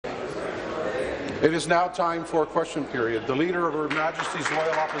It is now time for question period. The Leader of Her Majesty's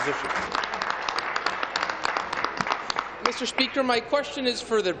Loyal Opposition. Mr. Speaker, my question is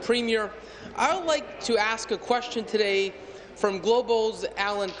for the Premier. I would like to ask a question today from Globo's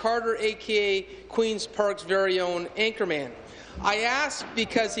Alan Carter, a.k.a. Queen's Park's very own anchorman. I ask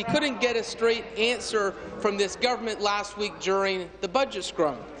because he couldn't get a straight answer from this government last week during the budget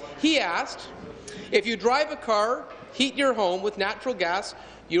scrum. He asked, if you drive a car, heat your home with natural gas,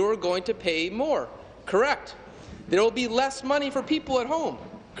 you are going to pay more. Correct. There will be less money for people at home.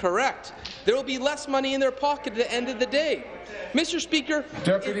 Correct. There will be less money in their pocket at the end of the day. Mr. Speaker,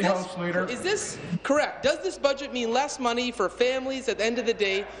 Deputy House Leader. Is this correct? Does this budget mean less money for families at the end of the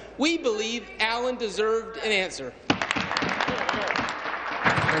day? We believe Alan deserved an answer. Thank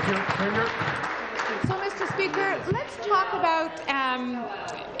you. Premier. So, Mr. Speaker, let's talk about.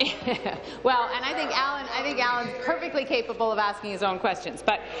 Well, and I think Alan's perfectly capable of asking his own questions.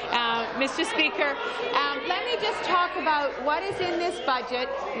 But, Mr. Speaker, let me just talk about what is in this budget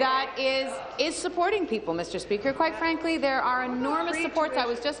that is supporting people. Mr. Speaker, quite frankly, there are enormous supports. I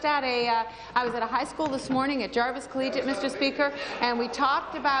was just at a high school this morning at Jarvis Collegiate, Mr. Speaker, and we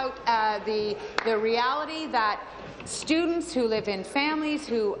talked about the reality that students who live in families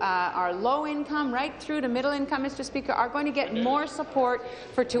who are low income, right through to middle income, Mr. Speaker, are going to get more support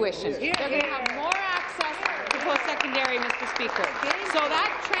for tuition. They're going to have more access to post-secondary, Mr. Speaker. So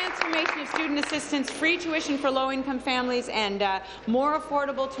that transformation of student assistance, free tuition for low-income families, and more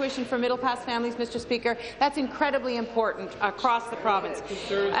affordable tuition for middle-class families, Mr. Speaker, that's incredibly important across the province.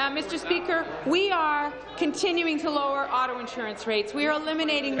 Mr. Speaker, we are continuing to lower auto insurance rates. We are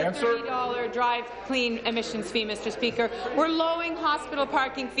eliminating the $30 drive clean emissions fee, Mr. Speaker. We're lowering hospital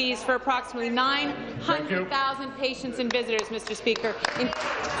parking fees for approximately 900,000 patients and visitors, Mr. Speaker.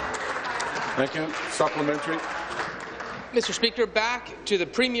 Thank you. Supplementary. Mr. Speaker, back to the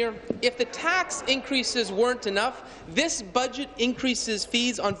Premier. If the tax increases weren't enough, this budget increases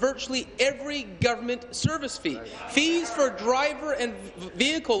fees on virtually every government service fee. Fees for driver and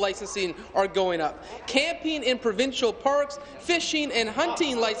vehicle licensing are going up. Camping in provincial parks, fishing and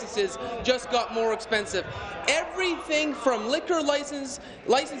hunting licenses just got more expensive. Everything from liquor licenses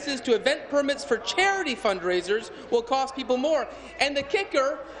to event permits for charity fundraisers will cost people more. And the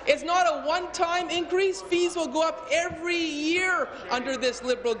kicker, it's not a one-time increase. Fees will go up every year under this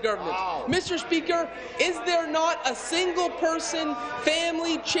Liberal government. Wow. Mr. Speaker, is there not a single person,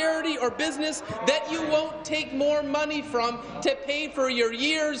 family, charity or business that you won't take more money from to pay for your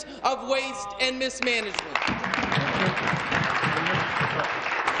years of waste and mismanagement?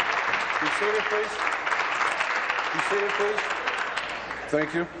 Be seated, please. Be seated, please.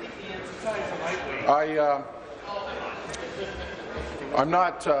 Thank you. I'm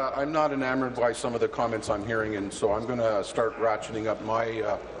not enamored by some of the comments I'm hearing, and so I'm going to start ratcheting up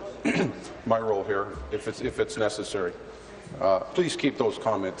my my role here if it's necessary. Please keep those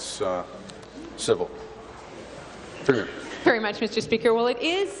comments civil. Premier. Very much, Mr. Speaker. Well, it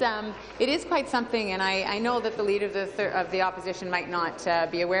is quite something, and I know that the Leader of the Opposition might not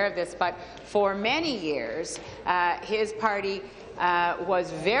be aware of this, but for many years, his party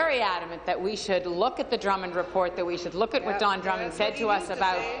was very adamant that we should look at the Drummond report, that we should look at what Don Drummond said to us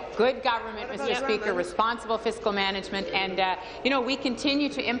about good government, Mr. Speaker, responsible fiscal management, and we continue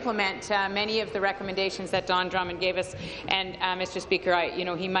to implement many of the recommendations that Don Drummond gave us. And Mr. Speaker,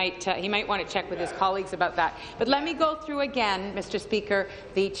 he might want to check with his colleagues about that. But let me go through again, Mr. Speaker,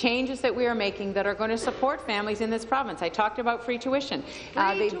 the changes that we are making that are going to support families in this province. I talked about free tuition.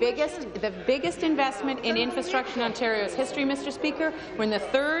 The biggest investment in infrastructure in Ontario's history, Mr. Speaker. We're in the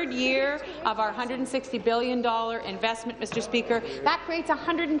third year of our $160 billion investment, Mr. Speaker. That creates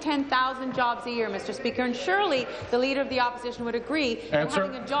 110,000 jobs a year, Mr. Speaker, and surely the Leader of the Opposition would agree that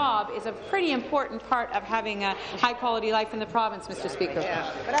having a job is a pretty important part of having a high-quality life in the province, Mr. Speaker.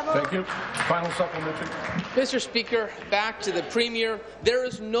 Thank you. Final supplementary. Mr. Speaker, back to the Premier. There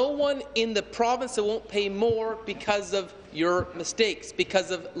is no one in the province that won't pay more because of your mistakes,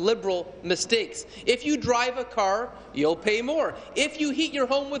 because of Liberal mistakes. If you drive a car, you'll pay more. If you heat your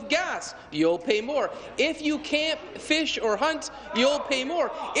home with gas, you'll pay more. If you camp, fish or hunt, you'll pay more.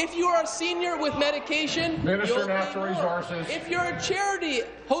 If you are a senior with medication, you'll pay more. If you're a charity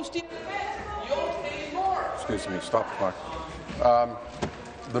hosting events, you'll pay more. Excuse me, stop the clock.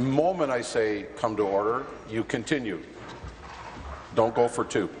 The moment I say come to order, you continue. Don't go for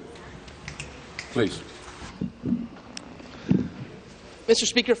two. Please. Mr.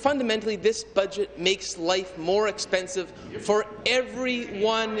 Speaker, fundamentally, this budget makes life more expensive for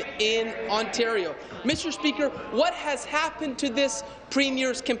everyone in Ontario. Mr. Speaker, what has happened to this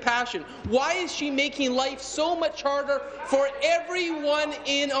Premier's compassion? Why is she making life so much harder for everyone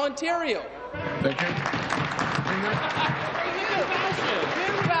in Ontario? Thank you.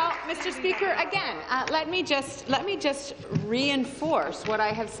 Well, Mr. Speaker, again, let me just reinforce what I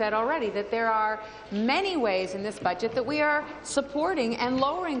have said already, that there are many ways in this budget that we are supporting and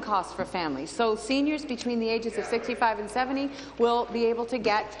lowering costs for families. So seniors between the ages of 65 and 70 will be able to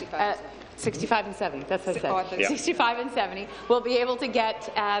get 65 and 70, that's what I said. 65 and 70 will be able to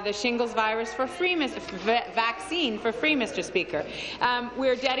get the shingles virus for free, vaccine for free, Mr. Speaker.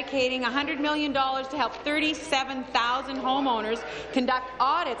 We're dedicating $100 million to help 37,000 homeowners conduct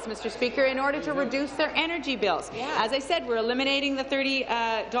audits, Mr. Speaker, in order to reduce their energy bills. Yeah. As I said, we're eliminating the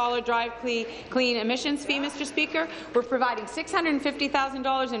 $30 Drive Clean emissions fee, Mr. Speaker. We're providing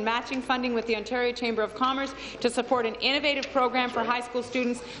 $650,000 in matching funding with the Ontario Chamber of Commerce to support an innovative program for high school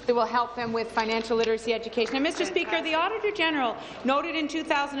students that will help them with financial literacy education. And Mr. Speaker, the Auditor General noted in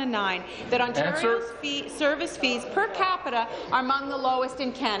 2009 that Ontario's service fees per capita are among the lowest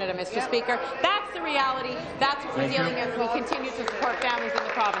in Canada, Mr. Speaker. That's the reality. That's what we're dealing with. We continue to support families in the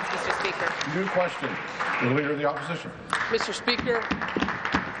province, Mr. Speaker. New question. The Leader of the Opposition. Mr. Speaker,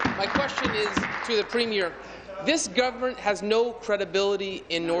 my question is to the Premier. This government has no credibility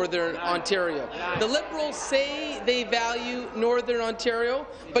in Northern Ontario. The Liberals say they value Northern Ontario,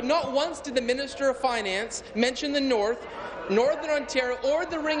 but not once did the Minister of Finance mention the Northern Ontario or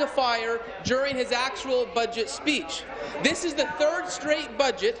the Ring of Fire during his actual budget speech. This is the third straight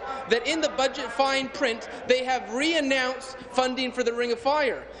budget that in the budget fine print they have re-announced funding for the Ring of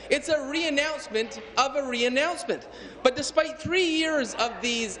Fire. It's a re-announcement of a re-announcement. But despite 3 years of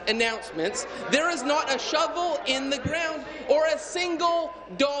these announcements, there is not a shovel in the ground or a single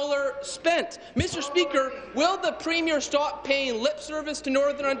dollar spent. Mr. Speaker, will the Premier stop paying lip service to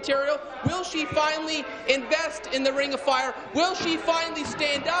Northern Ontario? Will she finally invest in the Ring of Fire? Will she finally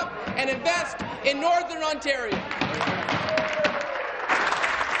stand up and invest in Northern Ontario?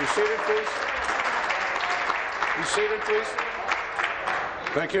 Be seated, please. Be seated, please.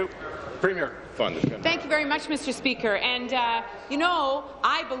 Thank you. Premier. Thank you very much, Mr. Speaker. And you know,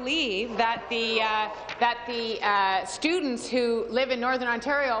 I believe that the students who live in Northern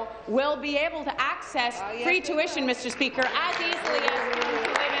Ontario will be able to access free tuition, Mr. Speaker, as easily as students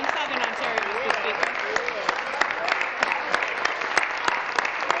who live in Southern Ontario, Mr. Speaker.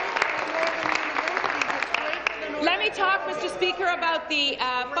 Let me talk, Mr. Speaker, about the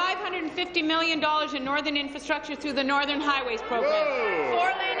 $550 million in northern infrastructure through the Northern Highways program.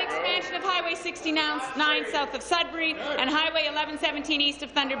 Four-lane expansion of Highway 69 south of Sudbury and Highway 1117 east of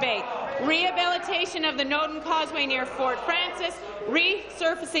Thunder Bay. Rehabilitation of the Noden Causeway near Fort Francis.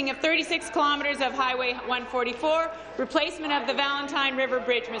 Resurfacing of 36 kilometres of Highway 144. Replacement of the Valentine River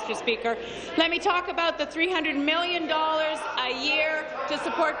Bridge, Mr. Speaker. Let me talk about the $300 million a year to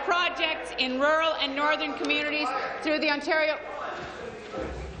support projects in rural and northern communities through the Ontario.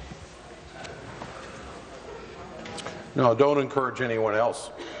 No, don't encourage anyone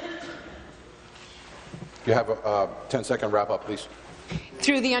else. You have a 10-second wrap-up, please.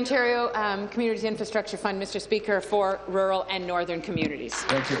 Through the Ontario Communities Infrastructure Fund, Mr. Speaker, for rural and northern communities.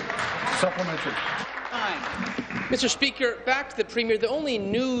 Thank you. Supplementary. Mr. Speaker, back to the Premier. The only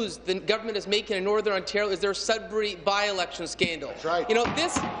news the government is making in Northern Ontario is their Sudbury by-election scandal. That's right. You know,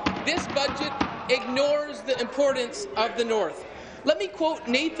 this budget ignores the importance of the North. Let me quote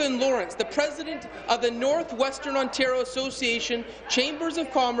Nathan Lawrence, the president of the Northwestern Ontario Association Chambers of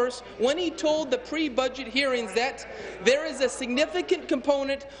Commerce, when he told the pre-budget hearings that there is a significant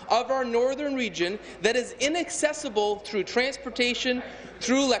component of our northern region that is inaccessible through transportation,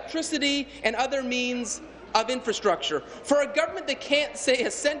 through electricity, and other means of infrastructure. For a government that can't say a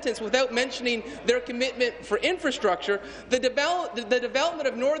sentence without mentioning their commitment for infrastructure, the development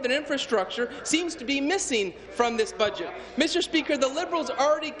of northern infrastructure seems to be missing from this budget. Mr. Speaker, the Liberals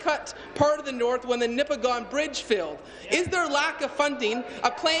already cut part of the North when the Nipigon Bridge failed. Is there lack of funding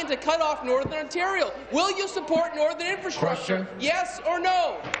a plan to cut off Northern Ontario? Will you support northern infrastructure? Question. Yes or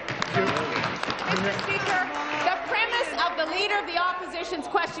no? Mr. Speaker, the premise of the Leader of the Opposition's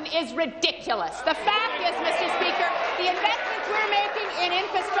question is ridiculous. The fact is, Mr. Speaker, the investments we're making in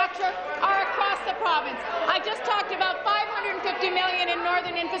infrastructure are across the province. I just talked about $550 million in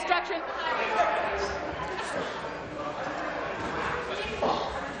northern infrastructure.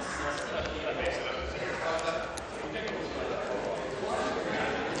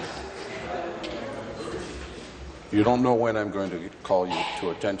 You don't know when I'm going to call you to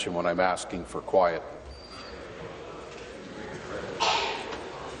attention when I'm asking for quiet.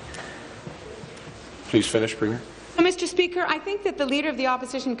 Please finish, Premier. Mr. Speaker, I think that the Leader of the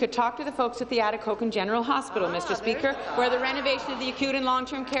Opposition could talk to the folks at the Atikokan General Hospital, Mr. Speaker, where the renovation of the acute and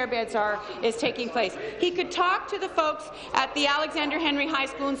long-term care beds is taking place. He could talk to the folks at the Alexander Henry High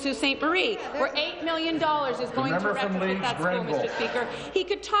School in Sault Ste. Marie, where $8 million is going to retrofit that school, Mr. Speaker. He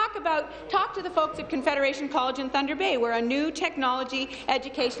could talk to the folks at Confederation College in Thunder Bay, where a new technology,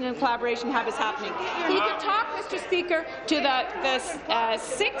 education and collaboration hub is happening. He could talk, Mr. Speaker, to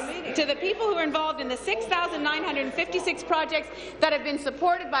the people who are involved in the 6,956 projects that have been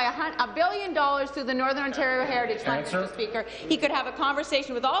supported by $1 billion through the Northern Ontario Heritage Fund, Mr. Speaker. He could have a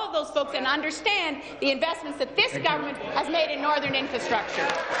conversation with all of those folks and understand the investments that this government has made in northern infrastructure.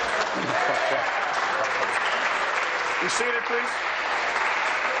 Be seated, please.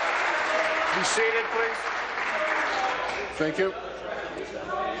 Be seated, please. Thank you.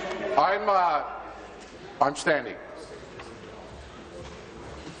 I'm standing.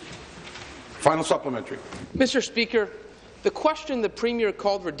 Final supplementary. Mr. Speaker, the question the Premier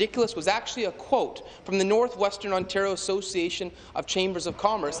called ridiculous was actually a quote from the Northwestern Ontario Association of Chambers of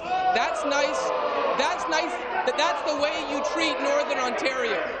Commerce. That's nice. That's nice. That's the way you treat Northern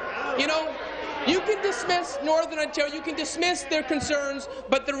Ontario. You know, you can dismiss Northern Ontario, you can dismiss their concerns,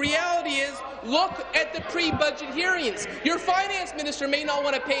 but the reality is, look at the pre-budget hearings. Your finance minister may not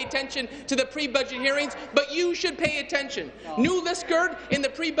want to pay attention to the pre-budget hearings, but you should pay attention. New Liskeard in the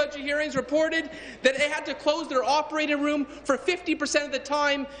pre-budget hearings reported that they had to close their operating room for 50% of the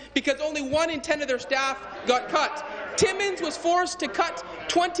time because only 1 in 10 of their staff got cut. Timmins was forced to cut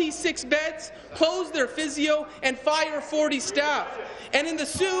 26 beds, close their physio, and fire 40 staff. And in the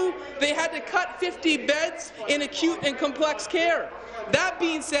Soo, they had to cut 50 beds in acute and complex care. That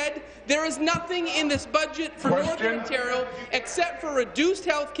being said, there is nothing in this budget for Northern Ontario except for reduced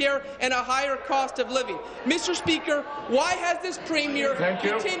health care and a higher cost of living. Mr. Speaker, why has this Premier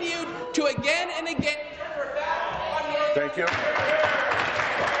continued to again and again turn back on Northern Thank you.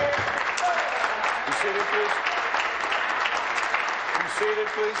 Be seated, please. Be seated,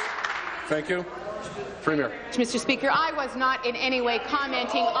 please. Thank you. Premier. Mr. Speaker, I was not in any way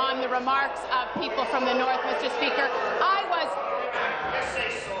commenting on the remarks of people from the North, Mr. Speaker. I was...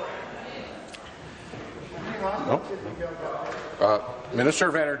 No. Minister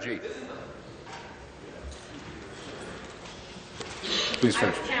of Energy. Please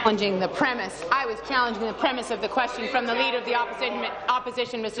finish. Challenging the premise. I was challenging the premise of the question from the Leader of the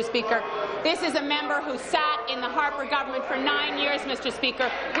Opposition, Mr. Speaker. This is a member who sat in the Harper government for 9 years, Mr.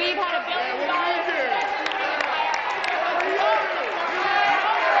 Speaker. We've had $1 billion.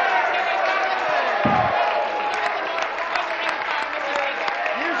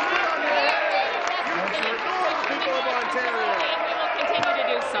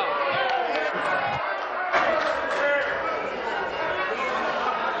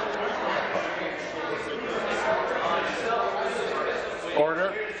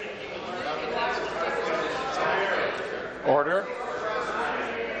 Order. Order.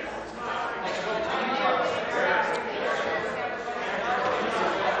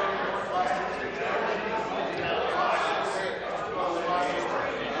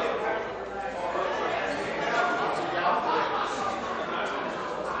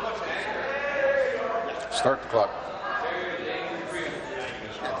 Start the clock.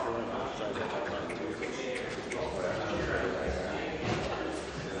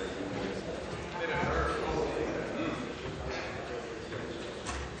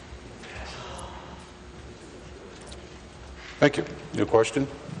 Thank you. New question.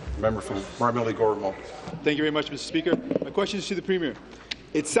 Member from Marmilly-Gormont. Thank you very much, Mr. Speaker. My question is to the Premier.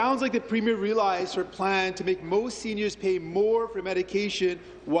 It sounds like the Premier realized her plan to make most seniors pay more for medication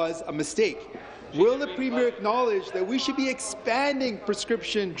was a mistake. Will the Premier acknowledge that we should be expanding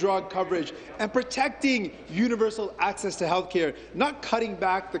prescription drug coverage and protecting universal access to health care, not cutting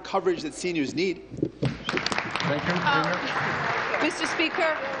back the coverage that seniors need? Thank you, Premier. Mr.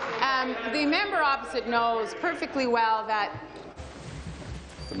 Speaker, the member opposite knows perfectly well that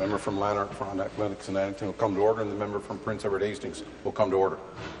the member from Lanark, Lennox and Addington will come to order, and the member from Prince Edward Hastings will come to order.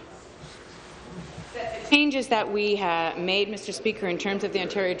 changes that we made, Mr. Speaker, in terms of the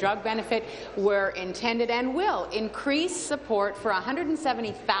Ontario drug benefit were intended and will increase support for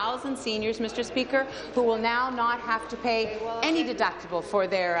 170,000 seniors, Mr. Speaker, who will now not have to pay any deductible for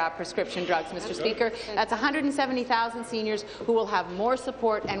their prescription drugs, Mr. Speaker. That's 170,000 seniors who will have more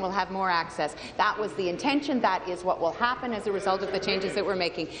support and will have more access. That was the intention. That is what will happen as a result of the changes that we're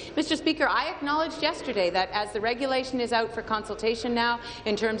making. Mr. Speaker, I acknowledged yesterday that as the regulation is out for consultation now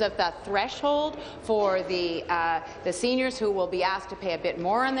in terms of the threshold for for the seniors who will be asked to pay a bit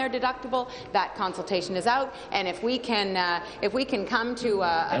more on their deductible. That consultation is out, and if we can come to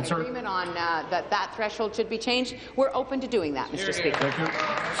an agreement on that threshold should be changed, we're open to doing that, Mr. Speaker. Thank you.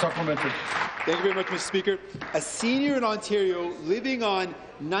 Supplementary. Thank you very much, Mr. Speaker. A senior in Ontario living on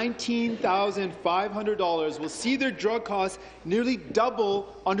 $19,500 will see their drug costs nearly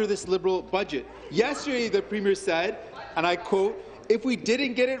double under this Liberal budget. Yesterday, the Premier said, and I quote, "If we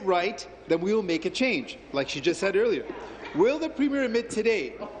didn't get it right, then we will make a change," like she just said earlier. Will the Premier admit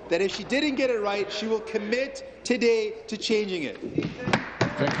today that if she didn't get it right, she will commit today to changing it?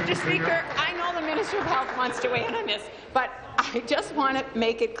 Mr. Speaker, I know the Minister of Health wants to weigh in on this, but I just want to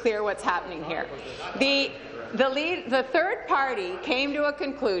make it clear what's happening here. The third party came to a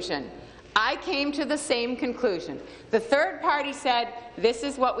conclusion. I came to the same conclusion. The third party said, this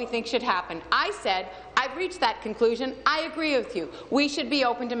is what we think should happen. I said, I've reached that conclusion. I agree with you. We should be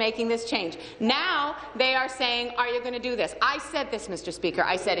open to making this change. Now they are saying, are you going to do this? I said this, Mr. Speaker.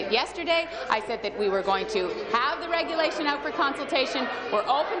 I said it yesterday. I said that we were going to have the regulation out for consultation. We're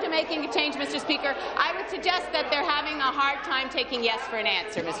open to making a change, Mr. Speaker. I would suggest that they're having a hard time taking yes for an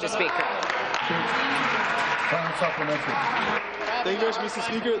answer, Mr. Speaker. Thank you very much, Mr.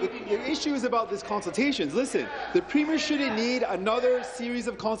 Speaker. The issue is about these consultations. Listen, the Premier shouldn't need another series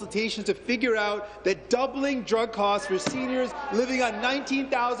of consultations to figure out that doubling drug costs for seniors living on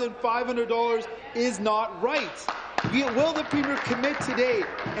 $19,500 is not right. Will the Premier commit today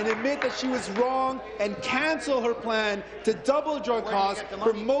and admit that she was wrong and cancel her plan to double drug costs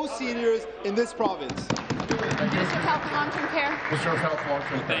for most seniors in this province? Minister of Health and Long-Term Care. Minister of Health,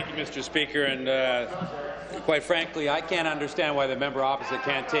 Long-Term Care. Thank you, Mr. Speaker. And quite frankly, I can't understand why the member opposite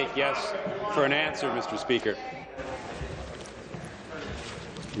can't take yes for an answer, Mr. Speaker.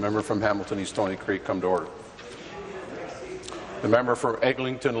 The member from Hamilton East Stony Creek, come to order. The member from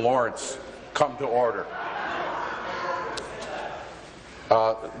Eglinton Lawrence, come to order.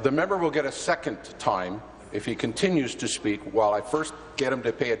 The member will get a second time if he continues to speak while I first get him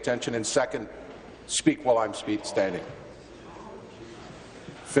to pay attention and second, speak while I'm standing.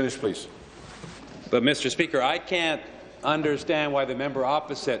 Finish, please. But, Mr. Speaker, I can't understand why the member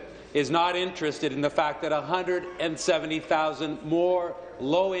opposite is not interested in the fact that 170,000 more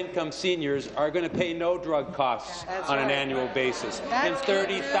low-income seniors are going to pay no drug costs on an annual basis, and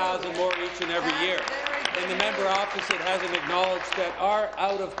 30,000 more each and every year. And the member opposite hasn't acknowledged that our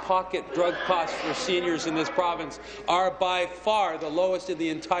out-of-pocket drug costs for seniors in this province are by far the lowest in the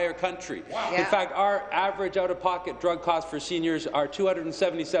entire country. In fact, our average out-of-pocket drug costs for seniors are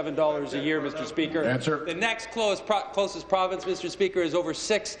 $277 a year, Mr. Speaker. Answer. The next closest province, Mr. Speaker, is over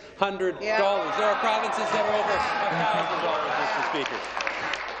 $600. There are provinces that are over $1,000, Mr. Speaker.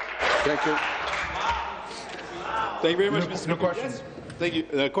 Thank you. Thank you very much, Mr. Speaker. Question. Thank you.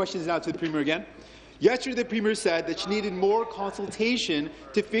 The question is now to the Premier again. Yesterday, the Premier said that she needed more consultation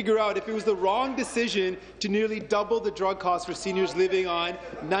to figure out if it was the wrong decision to nearly double the drug costs for seniors living on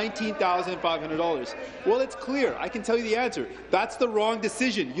 $19,500. Well, it's clear. I can tell you the answer. That's the wrong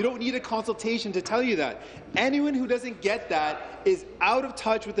decision. You don't need a consultation to tell you that. Anyone who doesn't get that is out of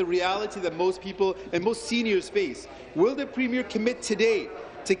touch with the reality that most people and most seniors face. Will the Premier commit today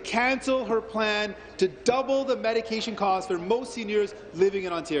to cancel her plan to double the medication costs for most seniors living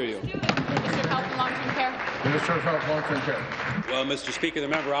in Ontario? Minister of Health and Long-Term Care. Minister of Health, Long-Term Care. Well, Mr. Speaker, the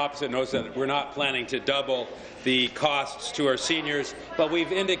member opposite knows that we're not planning to double the costs to our seniors, but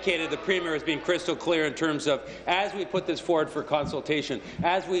we've indicated the Premier has been crystal clear in terms of, as we put this forward for consultation,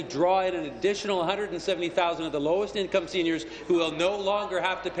 as we draw in an additional 170,000 of the lowest income seniors who will no longer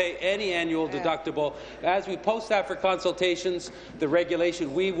have to pay any annual deductible, as we post that for consultations, the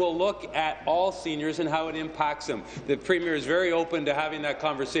regulation, we will look at all seniors and how it impacts them. The Premier is very open to having that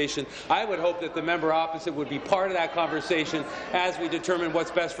conversation. I would hope that the member opposite would be part of that conversation as we determine what's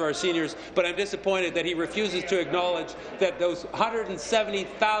best for our seniors, but I'm disappointed that he refuses to acknowledge that those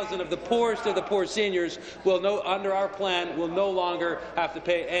 170,000 of the poorest of the poor seniors will under our plan will no longer have to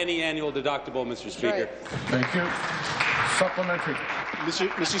pay any annual deductible, Mr. Speaker. Thank you. Supplementary.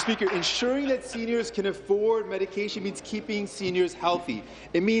 Mr. Speaker, ensuring that seniors can afford medication means keeping seniors healthy.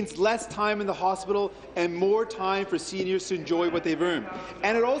 It means less time in the hospital and more time for seniors to enjoy what they've earned.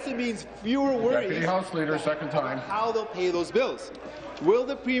 And it also means fewer worries Deputy House Leader, second time. about how they'll pay those bills. Will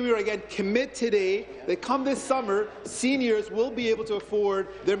the Premier again commit today that come this summer, seniors will be able to afford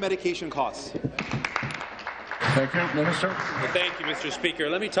their medication costs? Thank you. Minister. Well, thank you, Mr. Speaker.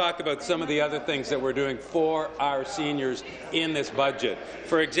 Let me talk about some of the other things that we're doing for our seniors in this budget.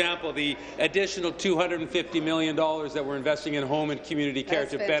 For example, the additional $250 million that we're investing in home and community care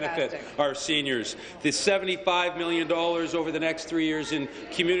to benefit our seniors. The $75 million over the next 3 years in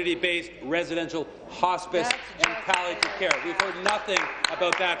community-based residential hospice and palliative care. We've heard nothing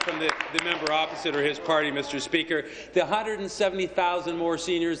about that from the member opposite or his party, Mr. Speaker. The 170,000 more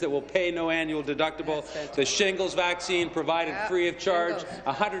seniors that will pay no annual deductible, the shingles vaccine provided free of charge,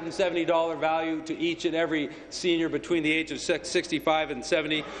 $170 value to each and every senior between the age of 65 and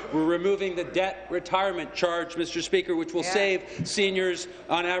 70. We're removing the debt retirement charge, Mr. Speaker, which will save seniors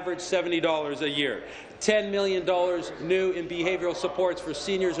on average $70 a year. $10 million new in behavioral supports for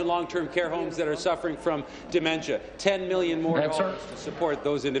seniors in long-term care homes that are suffering from dementia. $10 million more dollars to support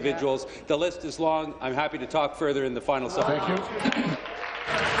those individuals. The list is long. I'm happy to talk further in the final supplementary. Thank you.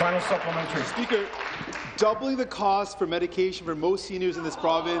 Final supplementary. Speaker, doubling the cost for medication for most seniors in this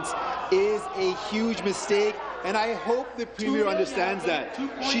province is a huge mistake, and I hope the Premier understands that.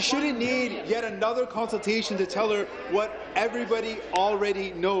 She shouldn't need yet another consultation to tell her what everybody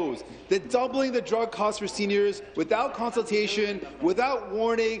already knows. That doubling the drug costs for seniors without consultation, without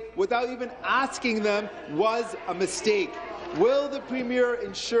warning, without even asking them was a mistake. Will the Premier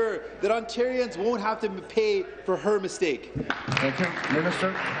ensure that Ontarians won't have to pay for her mistake? Thank you.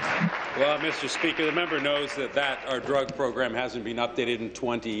 Minister. Well, Mr. Speaker, the member knows that our drug program hasn't been updated in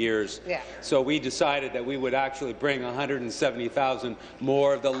 20 years. So we decided that we would actually bring 170,000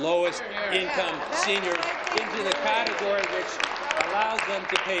 more of the lowest income seniors into the category which allows them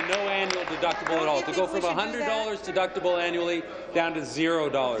to pay no annual deductible at all, to go from $100 deductible annually down to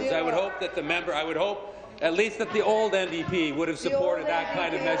 $0. I would hope that the member, at least that the old NDP would have supported that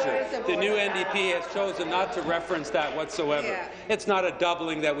kind of measure. The new NDP has chosen not to reference that whatsoever. It's not a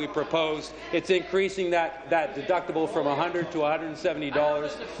doubling that we proposed. It's increasing that deductible from $100 to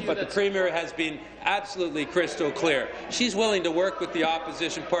 $170, but the Premier has been absolutely crystal clear. She's willing to work with the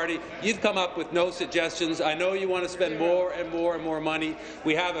opposition party. You've come up with no suggestions. I know you want to spend more and more and more money.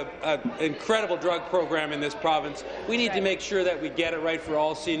 We have an incredible drug program in this province. We need to make sure that we get it right for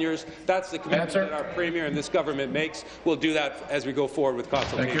all seniors. That's the commitment that our Premier and this government makes. We'll do that as we go forward with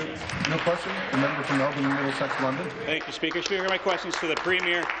consultation. Thank you. No question. The member from Melbourne, Middlesex, London. Thank you, Speaker. Speaker, my questions to the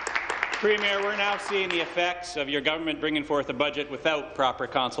Premier. Premier, we're now seeing the effects of your government bringing forth a budget without proper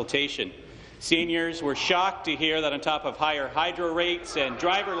consultation. Seniors were shocked to hear that on top of higher hydro rates and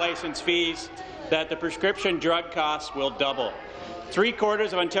driver license fees, that the prescription drug costs will double.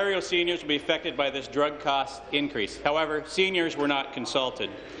 3/4 of Ontario seniors will be affected by this drug cost increase. However, seniors were not consulted.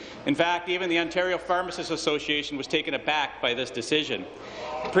 In fact, even the Ontario Pharmacists Association was taken aback by this decision.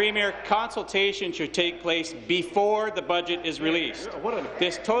 Premier, consultation should take place before the budget is released.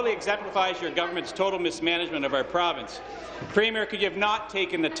 This totally exemplifies your government's total mismanagement of our province. Premier, could you have not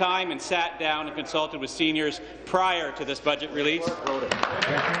taken the time and sat down and consulted with seniors prior to this budget release?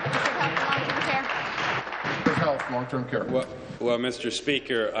 Health, long-term care. Well, Mr.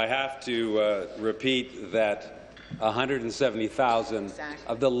 Speaker, I have to repeat that 170,000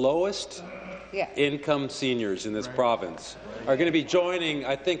 of the lowest income seniors in this province are going to be joining,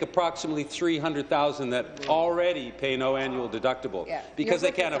 I think, approximately 300,000 that already pay no annual deductible because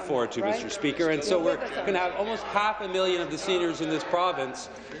they can't afford to, Mr. Speaker. And so we're going to have almost 500,000 of the seniors in this province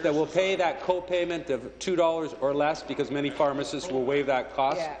that will pay that co-payment of $2 or less because many pharmacists will waive that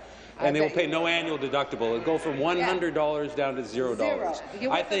cost. And they will pay no annual deductible. It'll go from $100 down to $0.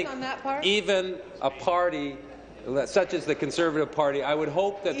 I think even a party such as the Conservative Party, I would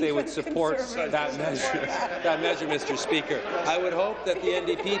hope that they would support that measure, Mr. Speaker. I would hope that the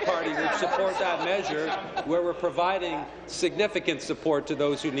NDP party would support that measure where we're providing significant support to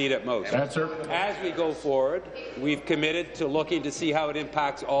those who need it most. Answer. As we go forward, we've committed to looking to see how it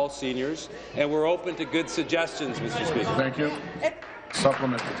impacts all seniors, and we're open to good suggestions, Mr. Speaker. Thank you.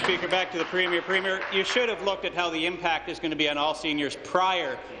 Supplementary. Speaker, back to the Premier. Premier, you should have looked at how the impact is going to be on all seniors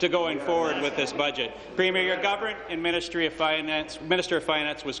prior to going forward with this budget. Premier, your government and Minister of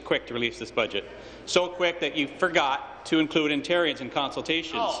Finance was quick to release this budget. So quick that you forgot to include Ontarians in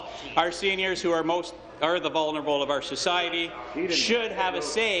consultations. Our seniors who are the vulnerable of our society should have a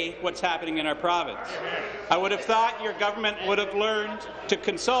say what's happening in our province. I would have thought your government would have learned to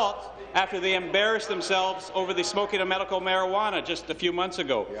consult after they embarrassed themselves over the smoking of medical marijuana just a few months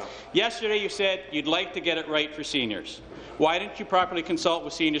ago. Yesterday you said you'd like to get it right for seniors. Why didn't you properly consult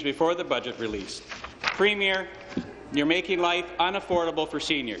with seniors before the budget released? Premier, you're making life unaffordable for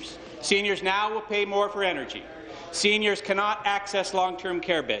seniors. Seniors now will pay more for energy. seniors cannot access long-term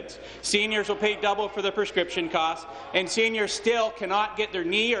care beds. Seniors will pay double for their prescription costs, and seniors still cannot get their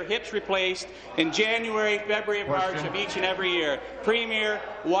knee or hips replaced in January, February, and March of each and every year. Premier,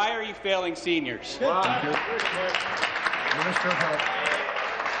 why are you failing seniors? Thank you. Minister of Health.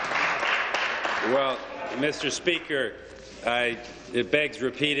 Well, Mr. Speaker, it begs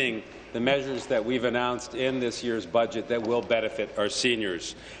repeating the measures that we've announced in this year's budget that will benefit our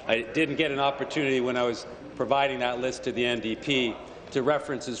seniors. I didn't get an opportunity when I was providing that list to the NDP to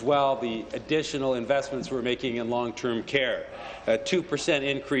reference as well the additional investments we're making in long-term care. A 2%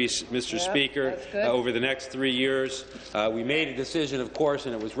 increase, Mr. Speaker, over the next 3 years. We made a decision, of course,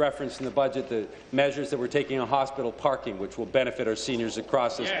 and it was referenced in the budget, the measures that we're taking on hospital parking, which will benefit our seniors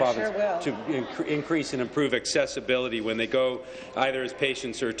across this province to increase and improve accessibility when they go either as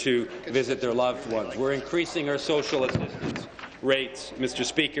patients or to visit their loved ones. We're increasing our social assistance rates, Mr.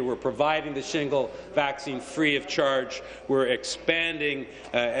 Speaker. We're providing the shingle vaccine free of charge. We're expanding,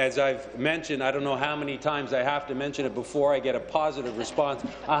 as I've mentioned, I don't know how many times I have to mention it before I get a positive response,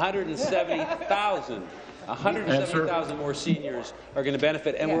 170,000 more seniors are going to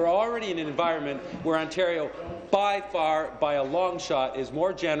benefit. And we're already in an environment where Ontario, by far, by a long shot, is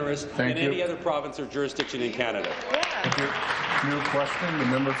more generous than any other province or jurisdiction in Canada. Thank you. New question, the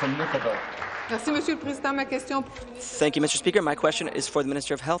member from Nickelbelt. Merci, Monsieur le Président. Ma question. Thank you, Mr. Speaker. My question is for the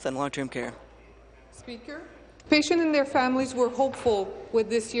Minister of Health and Long-Term Care. Speaker, patients and their families were hopeful with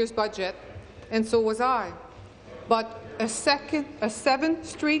this year's budget, and so was I. But a 7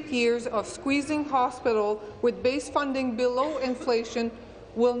 straight years of squeezing hospital with base funding below inflation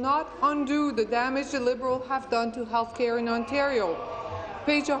will not undo the damage the Liberals have done to health care in Ontario.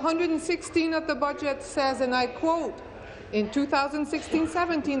 Page 116 of the budget says, and I quote, in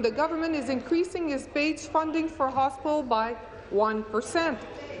 2016-17, the government is increasing its base funding for hospital by 1%.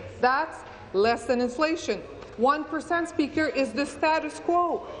 That's less than inflation. 1%, Speaker, is the status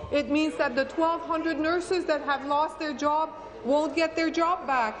quo. It means that the 1,200 nurses that have lost their job won't get their job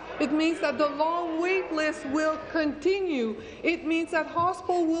back. It means that the long wait list will continue. It means that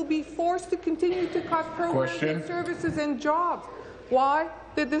hospitals will be forced to continue to cut programs and services and jobs. Why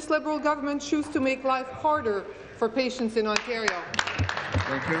did this Liberal government choose to make life harder for patients in Ontario?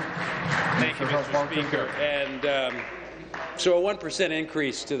 Thank you. Thank you, Mr. Speaker. And so a 1%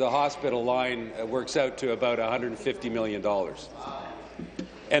 increase to the hospital line works out to about $150 million.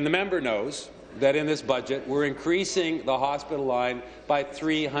 And the member knows that in this budget we're increasing the hospital line by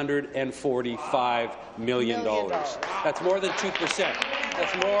 $345 million. That's more than 2%.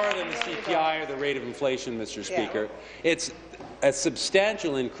 That's more than the CPI or the rate of inflation, Mr. Speaker. It's a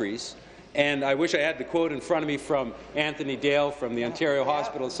substantial increase. And I wish I had the quote in front of me from Anthony Dale from the Ontario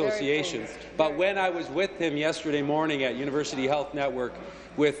Hospital Association. But when I was with him yesterday morning at University Health Network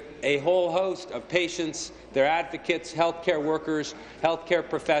with a whole host of patients, their advocates, healthcare workers, healthcare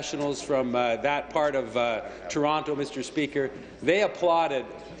professionals from that part of Toronto, Mr. Speaker, they applauded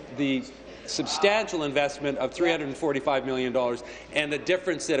the substantial investment of $345 million and the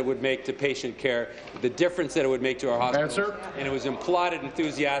difference that it would make to patient care, the difference that it would make to our hospitals. And it was applauded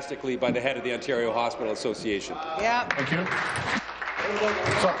enthusiastically by the head of the Ontario Hospital Association. Thank you.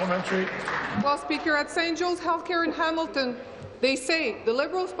 Supplementary. Well, Speaker, at St. Joe's Healthcare in Hamilton, they say the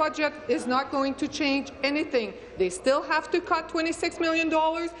Liberals' budget is not going to change anything. They still have to cut $26 million.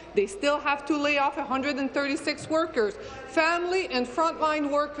 They still have to lay off 136 workers. Family and frontline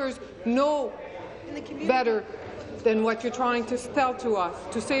workers know better than what you're trying to say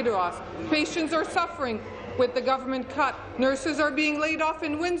to us. Patients are suffering with the government cut. Nurses are being laid off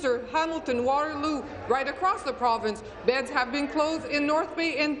in Windsor, Hamilton, Waterloo, right across the province. Beds have been closed in North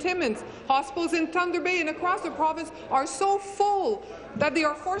Bay and Timmins. Hospitals in Thunder Bay and across the province are so full that they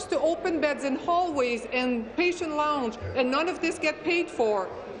are forced to open beds in hallways and patient lounge, and none of this get paid for.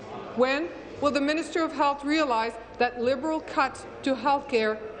 When will the Minister of Health realize that Liberal cuts to health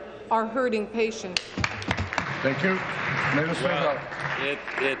care are hurting patients? Thank you. Minister of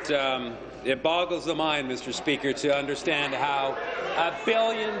Health. It boggles the mind, Mr. Speaker, to understand how a $1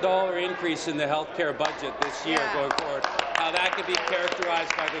 billion increase in the health care budget this year going forward, how that could be characterized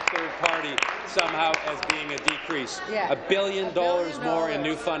by the third party somehow as being a decrease. $1 billion more in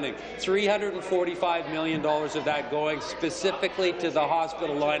new funding, $345 million of that going specifically to the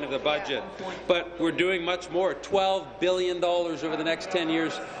hospital line of the budget. But we're doing much more, $12 billion over the next 10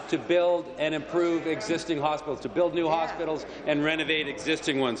 years to build and improve existing hospitals, to build new hospitals and renovate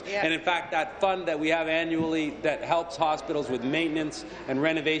existing ones. And in fact, that fund that we have annually that helps hospitals with maintenance and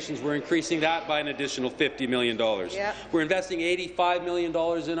renovations, we're increasing that by an additional $50 million. We're investing investing $85 million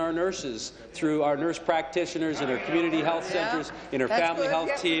in our nurses through our nurse practitioners in our community health centres, in our family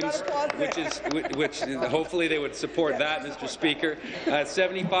health teams, which hopefully they would support that, Mr. Speaker.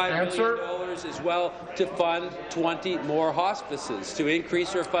 $75 million as well to fund 20 more hospices, to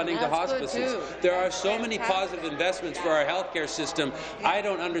increase our funding to hospices. There are so many positive investments for our healthcare system. I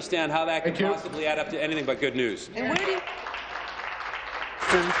don't understand how that could possibly add up to anything but good news. And where do you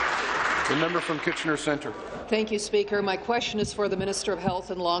The member from Kitchener Centre. Thank you, Speaker. My question is for the Minister of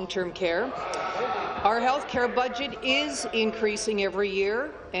Health and Long-Term Care. Our health care budget is increasing every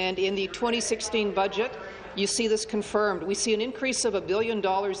year, and in the 2016 budget, you see this confirmed. We see an increase of $1 billion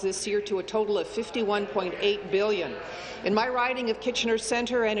this year to a total of $51.8 billion. In my riding of Kitchener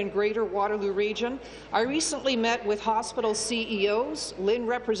Centre and in Greater Waterloo Region, I recently met with hospital CEOs, LHIN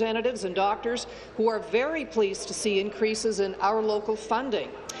representatives and doctors who are very pleased to see increases in our local funding.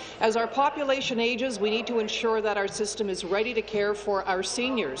 As our population ages, we need to ensure that our system is ready to care for our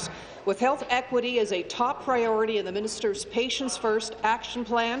seniors. With health equity as a top priority in the Minister's Patients First action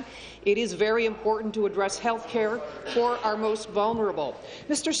plan, it is very important to address health care for our most vulnerable.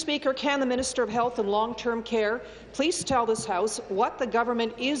 Mr. Speaker, can the Minister of Health and Long-Term Care please tell this House what the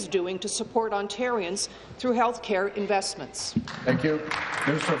government is doing to support Ontarians through health care investments? Thank you.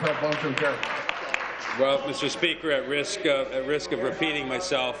 Minister of Health, Long-Term Care. Well, Mr. Speaker, at risk of repeating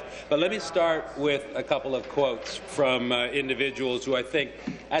myself, but let me start with a couple of quotes from individuals who I think,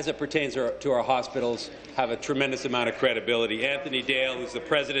 as it pertains to our hospitals, have a tremendous amount of credibility. Anthony Dale, who's the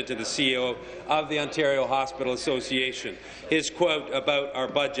president and the CEO of the Ontario Hospital Association. His quote about our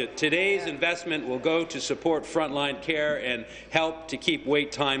budget: "Today's investment will go to support frontline care and help to keep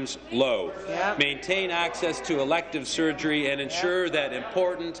wait times low, maintain access to elective surgery, and ensure that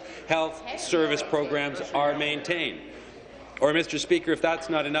important health service programs are maintained." Or, Mr. Speaker, if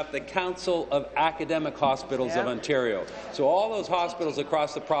that's not enough, the Council of Academic Hospitals of Ontario. So all those hospitals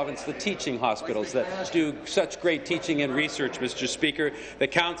across the province, the teaching hospitals that do such great teaching and research, Mr. Speaker, the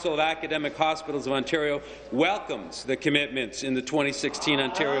Council of Academic Hospitals of Ontario welcomes the commitments in the 2016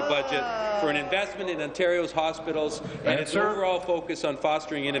 Ontario budget for an investment in Ontario's hospitals and its overall focus on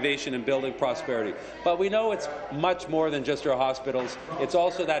fostering innovation and building prosperity. But we know it's much more than just our hospitals. It's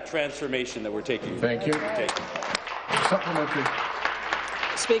also that transformation that we're taking. Thank you. Supplementary.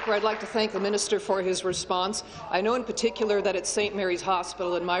 Speaker, I'd like to thank the Minister for his response. I know in particular that at St. Mary's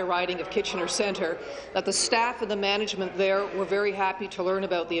Hospital in my riding of Kitchener Centre that the staff and the management there were very happy to learn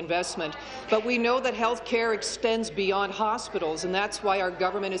about the investment. But we know that health care extends beyond hospitals, and that's why our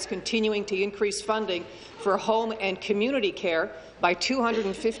government is continuing to increase funding for home and community care by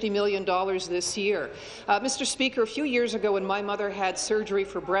 $250 million this year. Mr. Speaker, a few years ago when my mother had surgery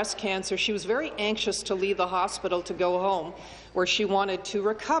for breast cancer, she was very anxious to leave the hospital to go home, where she wanted to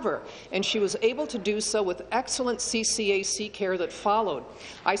recover, and she was able to do so with excellent CCAC care that followed.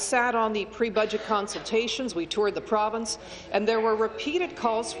 I sat on the pre-budget consultations, we toured the province, and there were repeated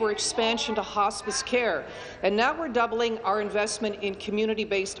calls for expansion to hospice care. And now we're doubling our investment in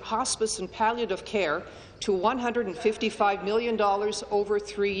community-based hospice and palliative care to $155 million over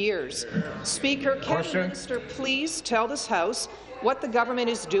 3 years. Speaker, can the Minister please tell this House what the government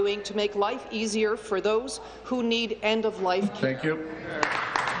is doing to make life easier for those who need end-of-life care? Thank you.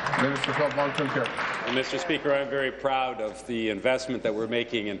 Minister of Long-Term Care. Mr. Speaker, I'm very proud of the investment that we're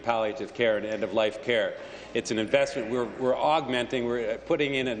making in palliative care and end-of-life care. It's an investment we're augmenting. We're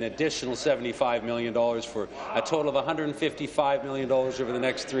putting in an additional $75 million for a total of $155 million over the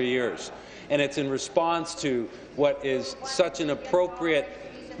next 3 years. And it's in response to what is such an appropriate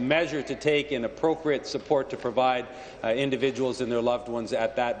measure to take and appropriate support to provide individuals and their loved ones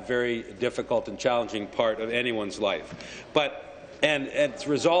at that very difficult and challenging part of anyone's life. And it's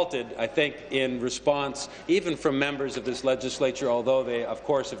resulted, I think, in response even from members of this legislature, although they, of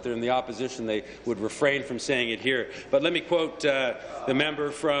course, if they're in the opposition, they would refrain from saying it here. But let me quote the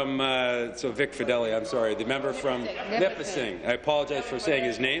member from, Vic Fideli, I'm sorry, the member from Nipissing. I apologize for saying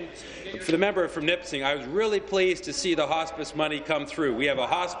his name. For the member from Nipissing, I was really pleased to see the hospice money come through. We have a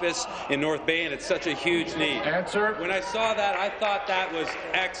hospice in North Bay, and it's such a huge need. Answer. When I saw that, I thought that was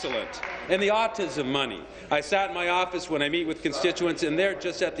excellent. And the autism money. I sat in my office when I meet with constituents, and they're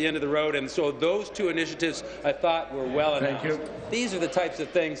just at the end of the road, and so those two initiatives I thought were well announced. Thank you. These are the types of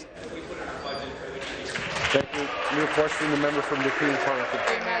things. Thank you. New question, the member from Nickel Park.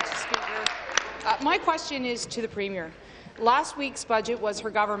 Very much, Speaker. My question is to the Premier. Last week's budget was her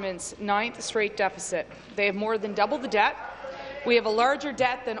government's 9th straight deficit. They have more than doubled the debt. We have a larger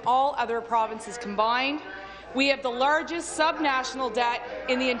debt than all other provinces combined. We have the largest subnational debt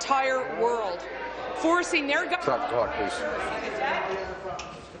in the entire world, forcing their government. Stop the clock, please.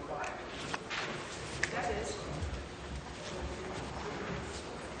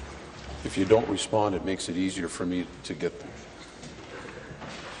 If you don't respond, it makes it easier for me to get them.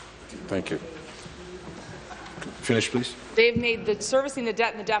 Thank you. Finish, please. They've made servicing the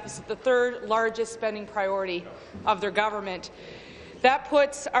debt and the deficit the third largest spending priority of their government. That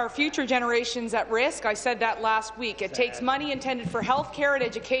puts our future generations at risk. I said that last week. It takes money intended for health care and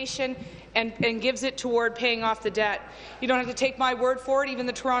education and gives it toward paying off the debt. You don't have to take my word for it. Even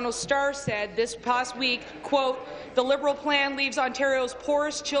the Toronto Star said this past week, quote, "The Liberal plan leaves Ontario's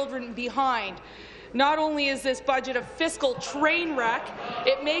poorest children behind." Not only is this budget a fiscal train wreck,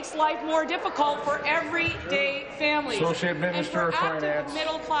 it makes life more difficult for everyday families. Associate Minister of Finance. And for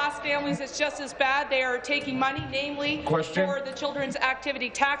middle-class families, it's just as bad. They are taking money, namely for the Children's Activity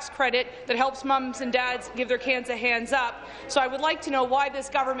Tax Credit that helps mums and dads give their kids a hands up. So I would like to know why this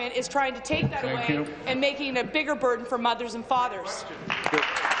government is trying to take that away and making it a bigger burden for mothers and fathers.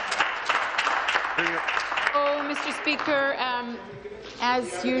 Oh, Mr. Speaker,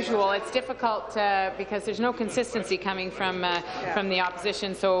 as usual, it's difficult because there's no consistency coming from the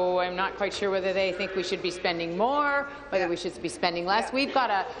opposition, so I'm not quite sure whether they think we should be spending more, whether we should be spending less. We've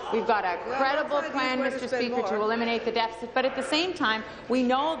got a credible plan, Mr. Speaker, to eliminate the deficit, but at the same time, we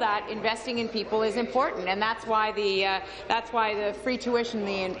know that investing in people is important, and that's why the free tuition,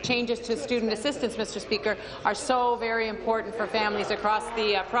 the changes to student assistance, Mr. Speaker, are so very important for families across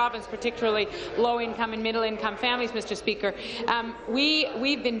the province, particularly low-income and middle-income families, Mr. Speaker.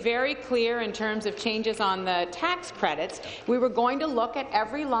 We've been very clear in terms of changes on the tax credits. We were going to look at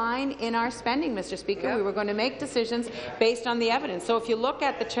every line in our spending, Mr. Speaker. Yeah. We were going to make decisions based on the evidence. So if you look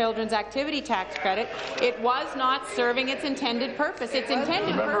at the Children's Activity Tax Credit, it was not serving its intended purpose. Its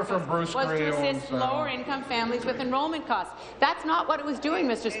intended purpose was to assist lower-income families with enrollment costs. That's not what it was doing,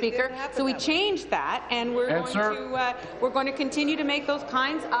 Mr. Speaker. So we changed that, and we're going to continue to make those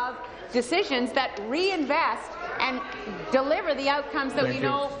kinds of decisions that reinvest and deliver the outcomes that we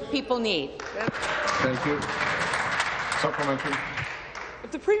know people need. Thank you. Supplementary.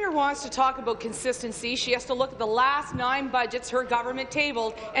 If the Premier wants to talk about consistency, she has to look at the last 9 budgets her government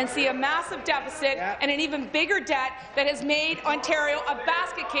tabled and see a massive deficit and an even bigger debt that has made Ontario a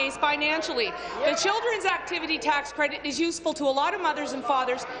basket case financially. The Children's Activity Tax Credit is useful to a lot of mothers and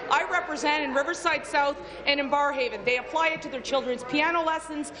fathers I represent in Riverside South and in Barrhaven. They apply it to their children's piano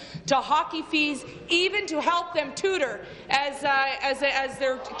lessons, to hockey fees, even to help them tutor as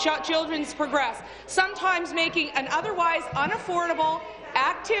their children progress, sometimes making an otherwise unaffordable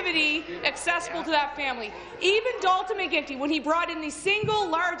activity accessible to that family. Even Dalton McGuinty, when he brought in the single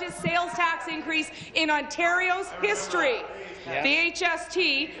largest sales tax increase in Ontario's history, the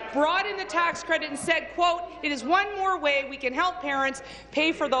HST brought in the tax credit and said, quote, "It is one more way we can help parents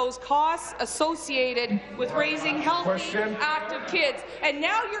pay for those costs associated with raising healthy, active kids." And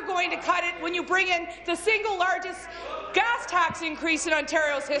now you're going to cut it when you bring in the single largest gas tax increase in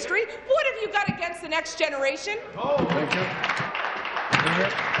Ontario's history. What have you got against the next generation? Thank you.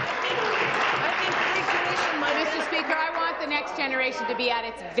 Mr. Speaker, I want the next generation to be at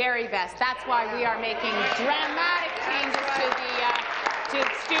its very best. That's why we are making dramatic changes to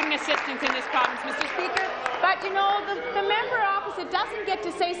student assistance in this province, Mr. Speaker. But, you know, the member opposite doesn't get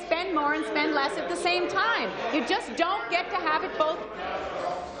to say spend more and spend less at the same time. You just don't get to have it both.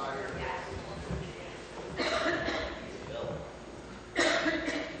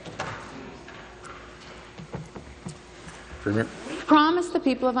 Premier. Promised the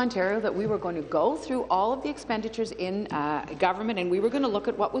people of Ontario that we were going to go through all of the expenditures in government and we were going to look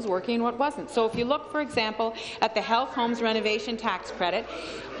at what was working and what wasn't. So if you look, for example, at the Health Homes Renovation Tax Credit,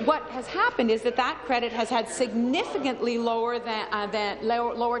 what has happened is that credit has had significantly lower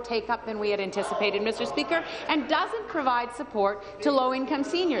take-up than we had anticipated, Mr. Speaker, and doesn't provide support to low-income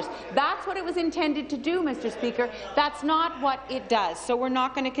seniors. That's what it was intended to do, Mr. Speaker. That's not what it does, so we're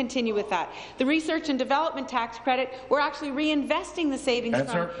not going to continue with that. The Research and Development Tax Credit, we're actually reinvesting the savings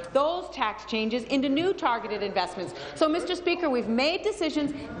from those tax changes into new targeted investments. So, Mr. Speaker, we've made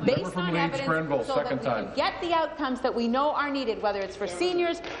decisions based on evidence so that we can get the outcomes that we know are needed, whether it's for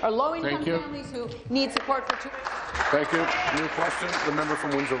seniors or low-income families who need support for tuition. Thank you. New question, the member from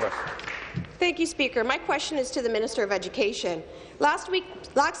Windsor West. Thank you, Speaker. My question is to the Minister of Education. Last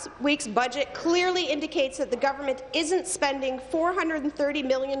week's budget clearly indicates that the government isn't spending $430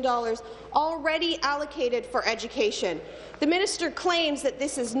 million already allocated for education. The minister claims that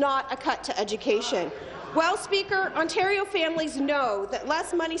this is not a cut to education. Well, Speaker, Ontario families know that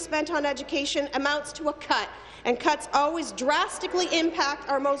less money spent on education amounts to a cut, and cuts always drastically impact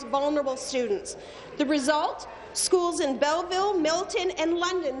our most vulnerable students. The result? schools in Belleville, Milton and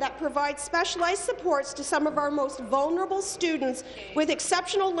London that provide specialized supports to some of our most vulnerable students with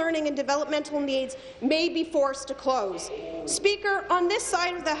exceptional learning and developmental needs may be forced to close. Speaker, on this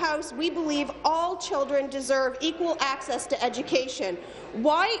side of the House, we believe all children deserve equal access to education.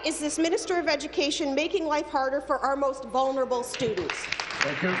 Why is this Minister of Education making life harder for our most vulnerable students?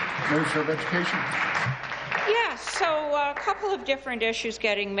 Thank you. Minister of Education. Yes, so a couple of different issues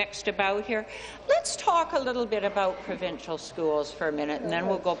getting mixed about here. Let's talk a little bit about provincial schools for a minute, and then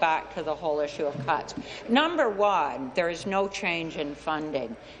we'll go back to the whole issue of cuts. Number one, there is no change in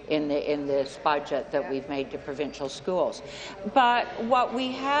funding in this budget that we've made to provincial schools. But what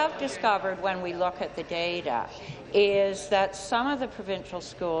we have discovered when we look at the data is that some of the provincial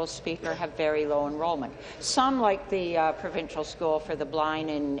schools, Speaker, have very low enrollment. Some, like the provincial school for the blind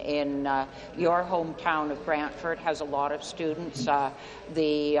in your hometown of Brantford, has a lot of students.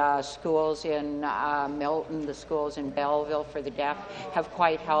 The schools in Milton, the schools in Belleville for the deaf have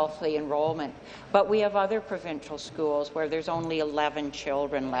quite healthy enrollment. But we have other provincial schools where there's only 11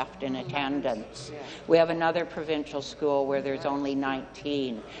 children left in attendance. We have another provincial school where there's only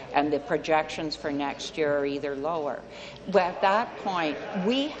 19, and the projections for next year are either lower. But at that point,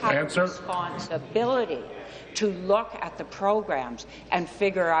 we have a responsibility to look at the programs and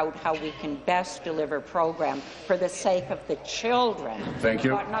figure out how we can best deliver programs for the sake of the children. Thank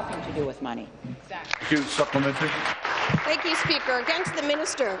you. It's got nothing to do with money. Thank you. Supplementary. Thank you, Speaker. Again to the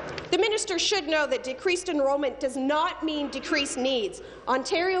Minister. The Minister should know that decreased enrollment does not mean decreased needs.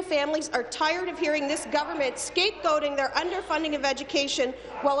 Ontario families are tired of hearing this government scapegoating their underfunding of education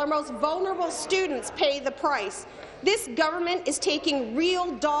while our most vulnerable students pay the price. This government is taking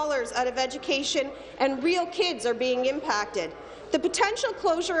real dollars out of education, and real kids are being impacted. The potential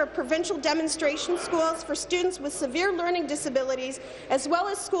closure of provincial demonstration schools for students with severe learning disabilities, as well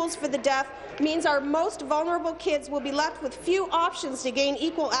as schools for the deaf, means our most vulnerable kids will be left with few options to gain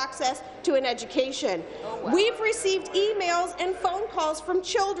equal access to an education. We've received emails and phone calls from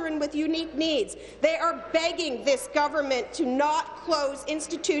children with unique needs. They are begging this government to not close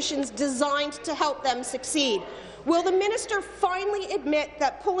institutions designed to help them succeed. Will the minister finally admit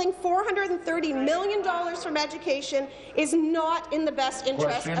that pulling $430 million from education is not in the best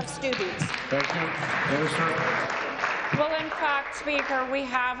interest of students? Thank you. Minister. Well, in fact, Speaker, we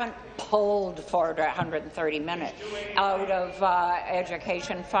haven't pulled $430 million out of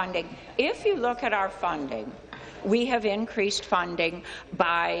education funding. If you look at our funding, we have increased funding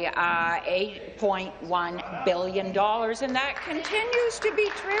by $8.1 billion, and that continues to be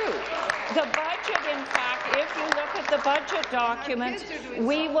true. The budget, in fact, if you look at the budget documents,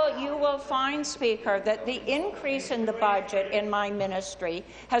 you will find, Speaker, that the increase in the budget in my ministry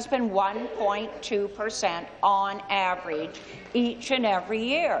has been 1.2% on average each and every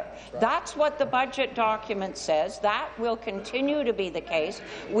year. That's what the budget document says. That will continue to be the case.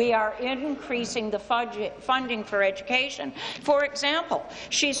 We are increasing the funding for education. For example,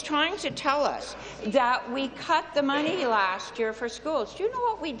 she's trying to tell us that we cut the money last year for schools. Do you know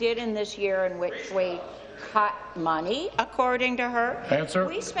what we did in this year in which we cut money, according to her? Answer.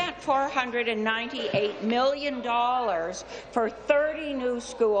 We spent $498 million for 30 new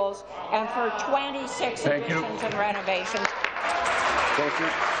schools and for 26 additions and renovations. Thank you.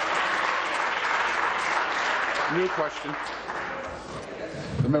 New question.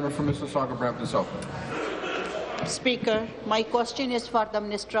 The member for Mississauga, Brampton South. Speaker, my question is for the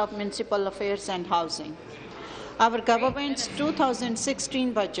Minister of Municipal Affairs and Housing. Our government's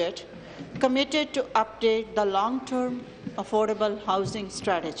 2016 budget committed to update the long-term affordable housing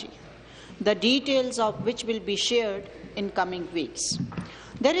strategy, the details of which will be shared in coming weeks.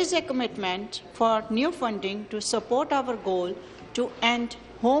 There is a commitment for new funding to support our goal to end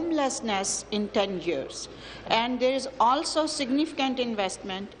homelessness in 10 years, and there is also significant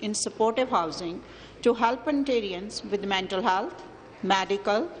investment in supportive housing to help Ontarians with mental health,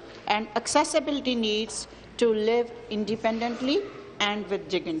 medical, and accessibility needs to live independently and with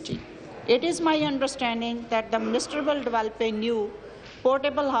dignity. It is my understanding that the Minister will develop a new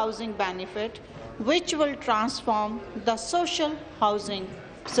portable housing benefit which will transform the social housing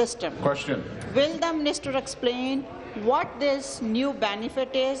system. Question. Will the Minister explain what this new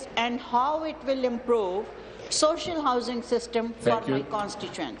benefit is and how it will improve social housing system for my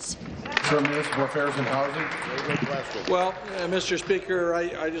constituents? Sir, Municipal Affairs and Housing. Well, Mr. Speaker,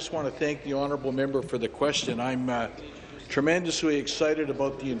 I just want to thank the honourable member for the question. I'm tremendously excited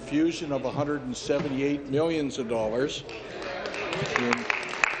about the infusion of $178 million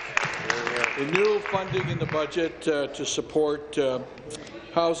in new funding in the budget to support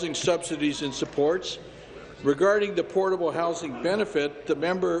housing subsidies and supports. Regarding the portable housing benefit, the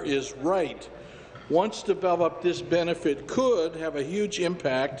member is right. once developed, this benefit could have a huge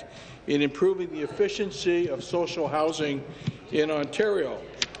impact in improving the efficiency of social housing in Ontario.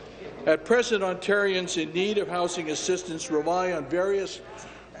 At present, Ontarians in need of housing assistance rely on various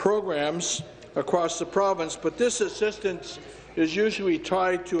programs across the province, but this assistance is usually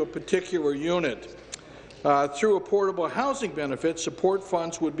tied to a particular unit. Through a portable housing benefit, support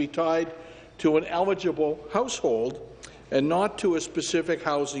funds would be tied to an eligible household and not to a specific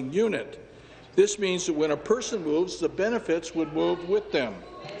housing unit. This means that when a person moves, the benefits would move with them.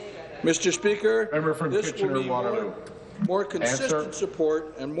 Mr. Speaker, this will mean more consistent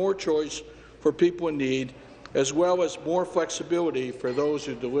support and more choice for people in need, as well as more flexibility for those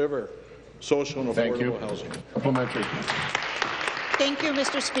who deliver social and affordable housing. Supplementary. Thank you,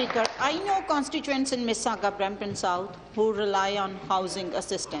 Mr. Speaker. I know constituents in Mississauga, Brampton South who rely on housing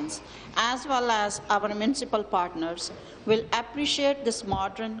assistance, as well as our municipal partners will appreciate this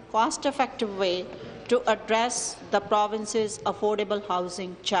modern, cost-effective way to address the province's affordable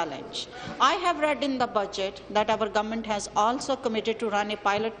housing challenge. I have read in the budget that our government has also committed to run a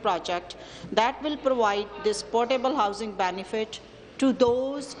pilot project that will provide this portable housing benefit to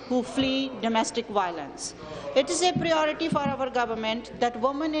those who flee domestic violence. It is a priority for our government that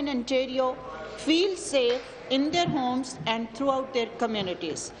women in Ontario feel safe in their homes and throughout their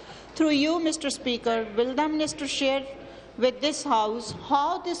communities. Through you, Mr. Speaker, will the minister share with this House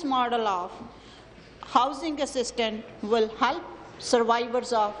how this model of housing assistance will help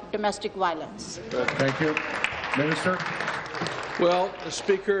survivors of domestic violence? Thank you. Minister. Well,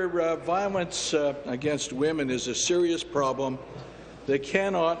 Speaker, violence against women is a serious problem that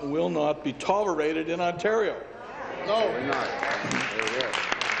cannot and will not be tolerated in Ontario. No, we're not.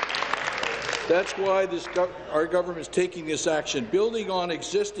 That's why our government is taking this action, building on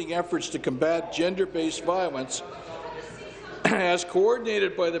existing efforts to combat gender-based violence. As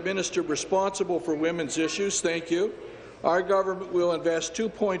coordinated by the minister responsible for women's issues, thank you, our government will invest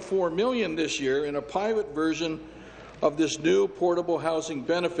 $2.4 million this year in a pilot version of this new portable housing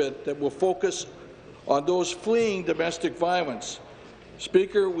benefit that will focus on those fleeing domestic violence.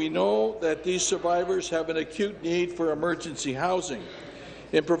 Speaker, we know that these survivors have an acute need for emergency housing.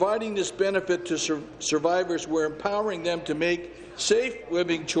 In providing this benefit to survivors, we're empowering them to make safe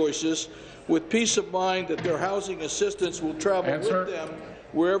living choices with peace of mind that their housing assistance will travel with them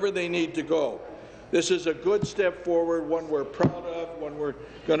wherever they need to go. This is a good step forward, one we're proud of, one we're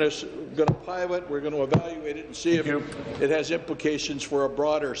going to pilot, we're going to evaluate it and see if it has implications for a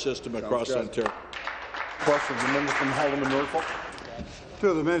broader system across Ontario. Question, the member from Haldimand-Norfolk.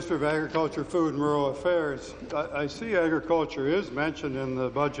 To the Minister of Agriculture, Food and Rural Affairs. I see agriculture is mentioned in the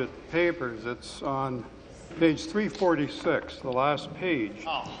budget papers. It's on page 346, the last page,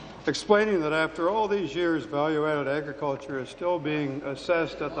 explaining that after all these years, value-added agriculture is still being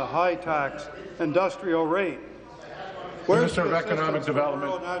assessed at the high-tax industrial rate. Where's Minister of Economic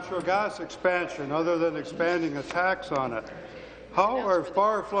Development. Natural gas expansion, other than expanding a tax on it? How are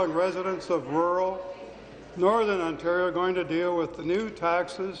far-flung residents of rural Northern Ontario going to deal with the new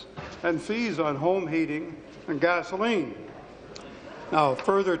taxes and fees on home heating and gasoline? Now,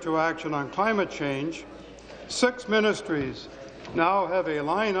 further to action on climate change, 6 ministries now have a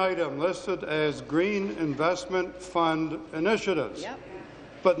line item listed as Green Investment Fund initiatives,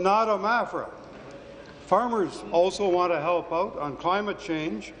 but not a MAFRA. Farmers also want to help out on climate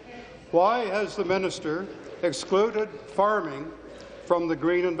change. Why has the minister excluded farming from the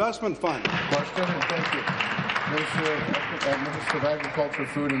Green Investment Fund? Question, and thank you. Minister of Agriculture,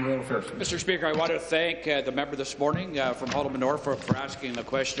 Food and Rural Affairs. Mr. Speaker, I want to thank the member this morning from Haldimand-Norfolk for asking the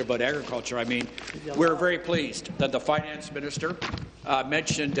question about agriculture. I mean, we're very pleased that the Finance Minister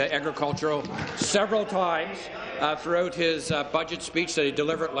mentioned agriculture several times throughout his budget speech that he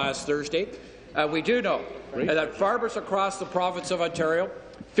delivered last Thursday. We do know that farmers across the province of Ontario,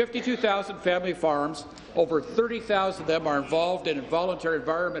 52,000 family farms, over 30,000 of them are involved in voluntary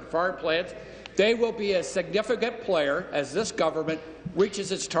environment farm plans. They will be a significant player as this government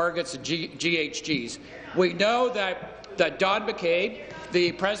reaches its targets of GHGs. We know that Don McCabe,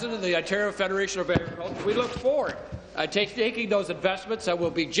 the president of the Ontario Federation of Agriculture, we look forward to taking those investments that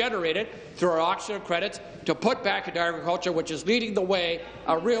will be generated through our auction of credits to put back into agriculture, which is leading the way,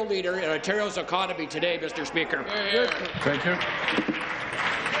 a real leader in Ontario's economy today, Mr. Speaker. Thank you.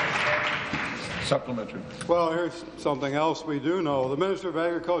 Supplementary. Well, here's something else we do know. The Minister of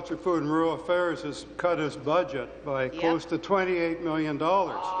Agriculture, Food and Rural Affairs has cut his budget by close to $28 million.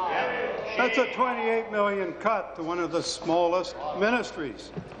 That's a $28 million cut to one of the smallest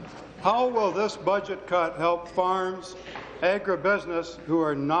ministries. How will this budget cut help farms, agribusiness, who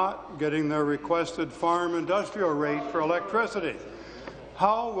are not getting their requested farm industrial rate for electricity?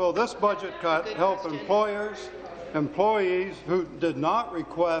 How will this budget cut help employees who did not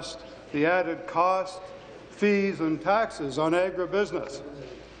request the added costs, fees and taxes on agribusiness?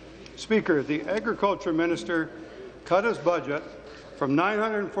 Speaker, the Agriculture Minister cut his budget from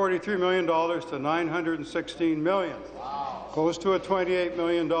 $943 million to $916 million, close to a $28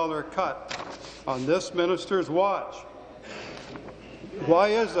 million cut on this minister's watch. Why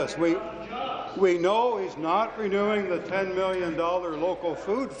is this? We know he's not renewing the $10 million local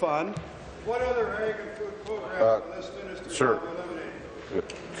food fund. What other ag and food program will this minister Sir,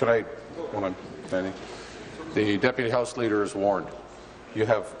 could I, hold on, Fanny. The Deputy House Leader is warned. You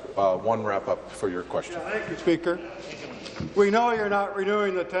have one wrap-up for your question. Thank you, Speaker. We know you're not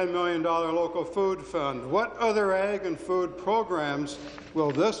renewing the $10 million local food fund. What other ag and food programs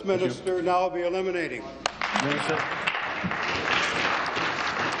will this minister now be eliminating? Minister.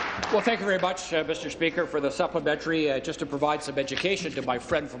 Well, thank you very much, Mr. Speaker, for the supplementary, just to provide some education to my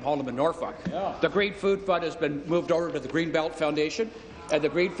friend from Haldimand, Norfolk. Yeah. The Green Food Fund has been moved over to the Greenbelt Foundation, and the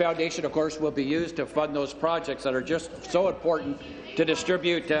Green Foundation, of course, will be used to fund those projects that are just so important to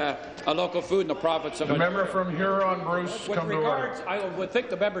distribute a local food in the province of the member from Huron-Bruce, come to order. I would think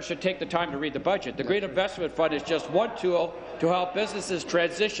the member should take the time to read the budget. The Green Investment Fund is just one tool to help businesses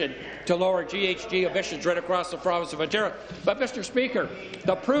transition to lower GHG emissions right across the province of Ontario. But, Mr. Speaker,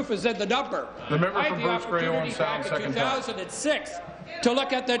 the proof is in the number. The member from Bruce Grey Owen Sound, second 2006 to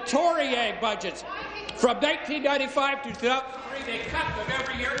look at the Tory ag budgets from 1995 to 2003. They cut them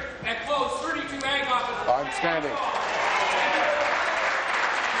every year and closed 32 ag offices. I'm standing.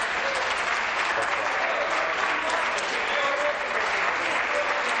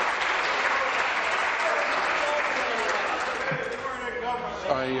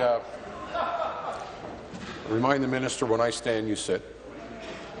 I remind the minister, when I stand, you sit.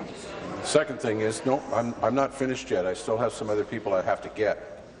 Second thing is, no, I'm not finished yet. I still have some other people I have to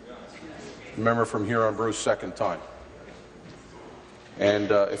get. The member from Huron-Bruce, second time.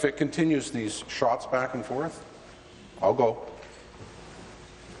 And if it continues these shots back and forth, I'll go.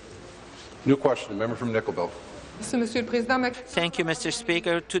 New question, the member from Nickelbelt. Thank you, Mr.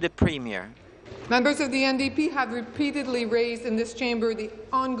 Speaker. To the Premier. Members of the NDP have repeatedly raised in this chamber the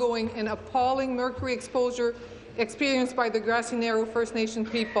ongoing and appalling mercury exposure experienced by the Grassy Narrow First Nation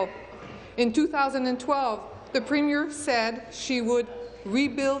people. In 2012, the Premier said she would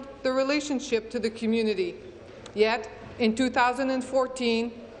rebuild the relationship to the community. Yet, in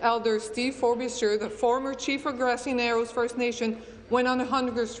 2014, Elder Steve Frobisher, the former chief of Grassy Narrows First Nation, went on a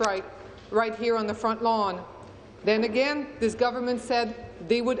hunger strike right here on the front lawn. Then again, this government said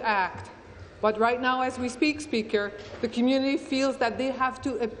they would act. But right now, as we speak, Speaker, the community feels that they have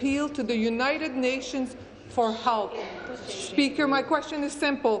to appeal to the United Nations for help. Speaker, my question is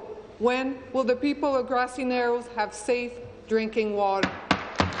simple. When will the people of Grassy Narrows have safe drinking water?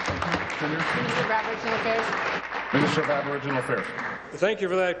 Minister of Aboriginal Affairs. Minister of Aboriginal Affairs. Thank you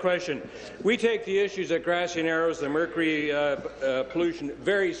for that question. We take the issues at Grassy Narrows, the mercury pollution,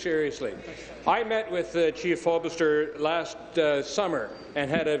 very seriously. I met with Chief Frobisher last summer and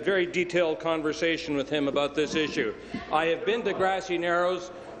had a very detailed conversation with him about this issue. I have been to Grassy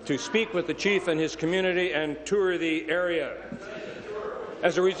Narrows to speak with the chief and his community and tour the area.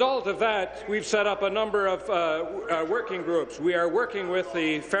 As a result of that, we've set up a number of working groups. We are working with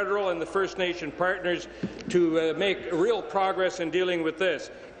the federal and the First Nation partners to make real progress in dealing with this.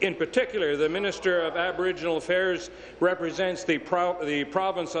 In particular, the Minister of Aboriginal Affairs represents the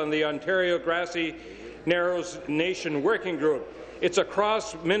province on the Ontario Grassy Narrows Nation Working Group. It's a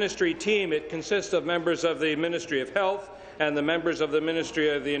cross-ministry team. It consists of members of the Ministry of Health and the members of the Ministry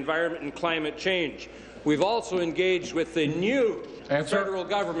of the Environment and Climate Change. We've also engaged with the new federal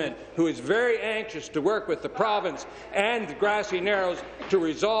government, who is very anxious to work with the province and Grassy Narrows to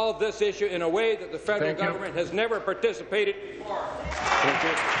resolve this issue in a way that the federal government has never participated before. Thank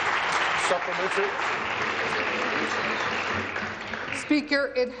you. Supplementary.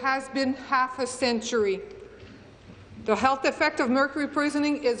 Speaker, it has been half a century. The health effect of mercury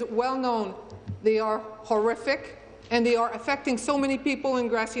poisoning is well known. They are horrific, and they are affecting so many people in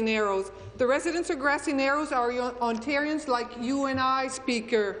Grassy Narrows. The residents of Grassy Narrows are Ontarians like you and I,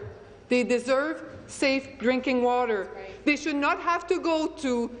 Speaker. They deserve safe drinking water. They should not have to go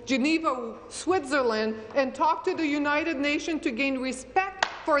to Geneva, Switzerland, and talk to the United Nations to gain respect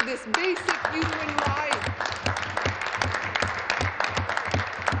for this basic human right.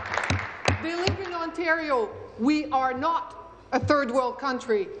 They live in Ontario. We are not a third world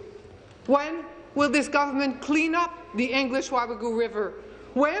country. When will this government clean up the English Wabigoon River?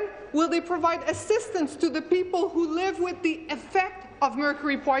 When will they provide assistance to the people who live with the effect of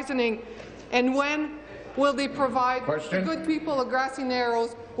mercury poisoning? And when will they provide the good people of Grassy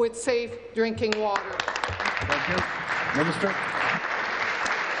Narrows with safe drinking water? Thank you. Minister.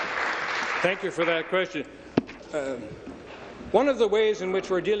 Thank you for that question. One of the ways in which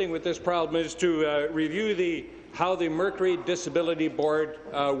we're dealing with this problem is to review how the Mercury Disability Board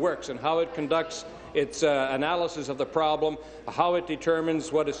works and how it conducts its analysis of the problem, how it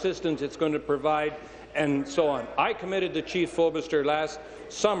determines what assistance it's going to provide, and so on. I committed to Chief Fobister last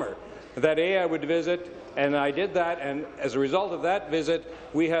summer that I would visit, and I did that, and as a result of that visit,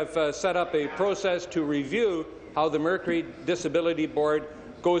 we have set up a process to review how the Mercury Disability Board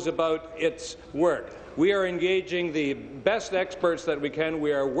goes about its work. We are engaging the best experts that we can.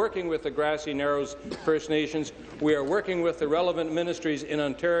 We are working with the Grassy Narrows First Nations. We are working with the relevant ministries in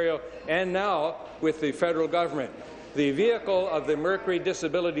Ontario and now with the federal government. The vehicle of the Mercury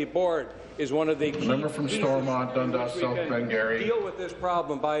Disability Board is one of the key member from Stormont, Dundas, South Bend-Garry. Deal with this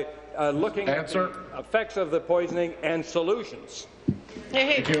problem by looking at the effects of the poisoning and solutions.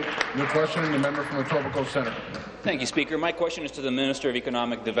 Thank you. New question, the member from Etobicoke Centre. Thank you, Speaker. My question is to the Minister of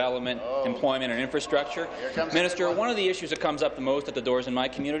Economic Development, Employment and Infrastructure. Minister, one of the issues that comes up the most at the doors in my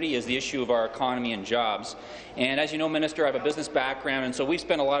community is the issue of our economy and jobs. And as you know, Minister, I have a business background, and so we've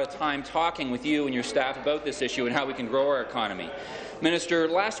spent a lot of time talking with you and your staff about this issue and how we can grow our economy. Minister,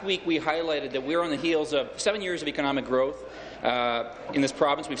 last week we highlighted that we're on the heels of 7 years of economic growth. In this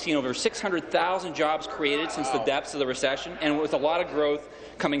province, we've seen over 600,000 jobs created since the depths of the recession, and with a lot of growth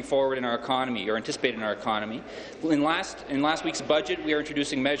coming forward in our economy, or anticipated in our economy. In last week's budget, we are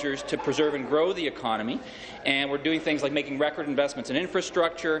introducing measures to preserve and grow the economy, and we're doing things like making record investments in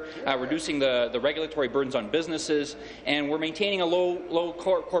infrastructure, reducing the regulatory burdens on businesses, and we're maintaining a low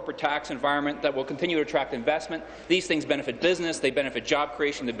corporate tax environment that will continue to attract investment. These things benefit business, they benefit job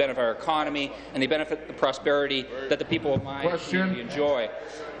creation, they benefit our economy, and they benefit the prosperity that the people of my community enjoy.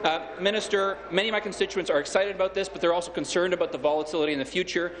 Minister, many of my constituents are excited about this, but they're also concerned about the volatility in the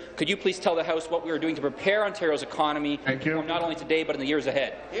future. Could you please tell the House what we are doing to prepare Ontario's economy not only today but in the years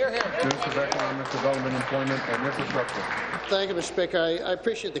ahead? Minister of Economic Development, Employment and Infrastructure. Thank you, Mr. Speaker. I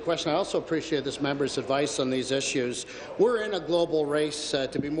appreciate the question. I also appreciate this member's advice on these issues. We're in a global race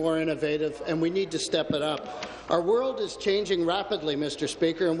to be more innovative, and we need to step it up. Our world is changing rapidly, Mr.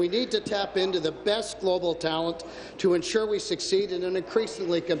 Speaker, and we need to tap into the best global talent to ensure we succeed in an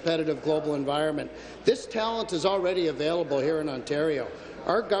increasingly competitive global environment. This talent is already available here in Ontario.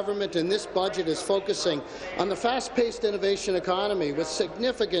 Our government in this budget is focusing on the fast-paced innovation economy with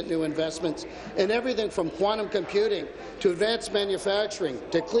significant new investments in everything from quantum computing to advanced manufacturing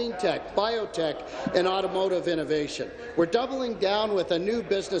to clean tech, biotech, and automotive innovation. We're doubling down with a new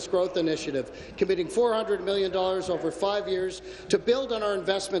business growth initiative, committing $400 million over 5 years to build on our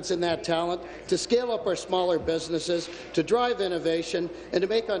investments in that talent, to scale up our smaller businesses, to drive innovation, and to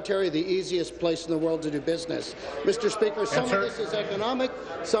make Ontario the easiest place in the world to do business. Mr. Speaker, some of this is economic,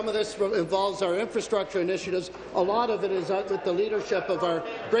 some of this involves our infrastructure initiatives. A lot of it is with the leadership of our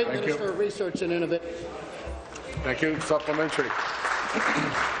great Minister of Research and Innovation. Thank you. Supplementary.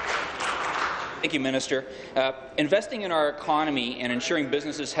 Thank you, Minister. Investing in our economy and ensuring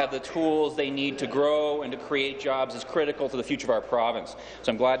businesses have the tools they need to grow and to create jobs is critical to the future of our province.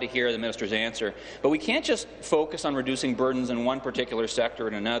 So I'm glad to hear the minister's answer. But we can't just focus on reducing burdens in one particular sector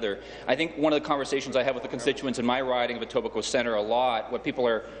and another. I think one of the conversations I have with the constituents in my riding of Etobicoke Centre a lot, what people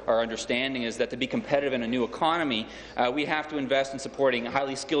are understanding is that to be competitive in a new economy, we have to invest in supporting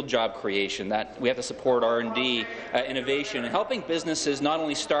highly skilled job creation, that we have to support R&D, innovation, and helping businesses not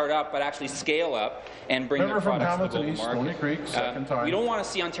only start up but actually scale up and bring their products to the global market. We don't want to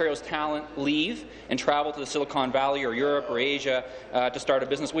see Ontario's talent leave and travel to the Silicon Valley or Europe or Asia to start a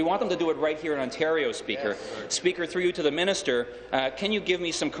business. We want them to do it right here in Ontario, Speaker. Yes. Speaker, through you to the minister, can you give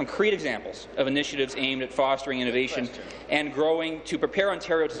me some concrete examples of initiatives aimed at fostering innovation and growing to prepare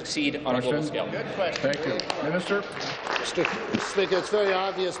Ontario to succeed on a global scale? Good question. Thank you. Minister. Speaker, it's very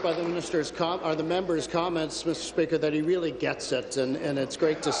obvious by the minister's the member's comments, Mr. Speaker, that he really gets it, and it's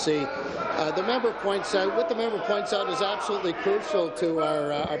great to see. The member points out what the member points out is absolutely crucial to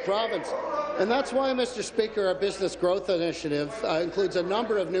our province. And that's why, Mr. Speaker, our Business Growth Initiative includes a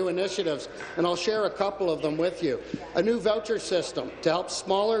number of new initiatives, and I'll share a couple of them with you. A new voucher system to help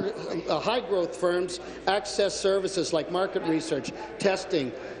smaller, high-growth firms access services like market research,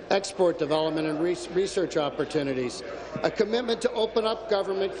 testing, export development and research opportunities. A commitment to open up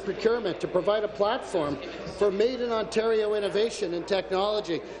government procurement to provide a platform for made-in-Ontario innovation and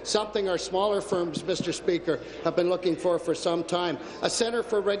technology, something our smaller firms, Mr. Speaker, have been looking for some time. A centre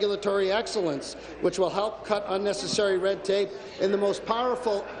for regulatory excellence, which will help cut unnecessary red tape in the most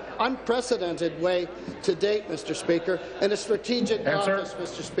powerful unprecedented way to date, Mr. Speaker, and a strategic office,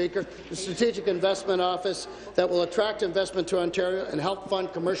 Mr. Speaker, a strategic investment office that will attract investment to Ontario and help fund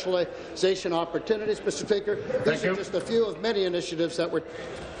commercialization opportunities, Mr. Speaker. These are just a few of many initiatives that were.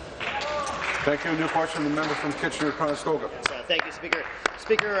 Thank you. New question, the member from Kitchener-Conestoga. Thank you, Speaker.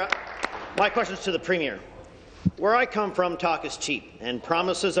 Speaker, my question is to the Premier. Where I come from, talk is cheap, and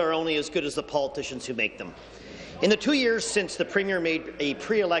promises are only as good as the politicians who make them. In the 2 years since the Premier made a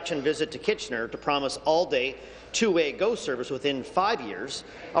pre-election visit to Kitchener to promise all-day two-way GO service within 5 years,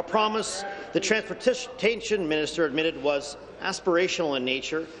 a promise the Transportation Minister admitted was aspirational in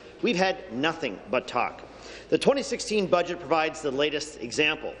nature, we've had nothing but talk. The 2016 budget provides the latest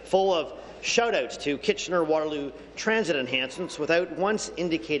example, full of shout-outs to Kitchener-Waterloo transit enhancements without once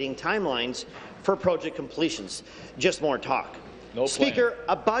indicating timelines for project completions. Just more talk. Speaker,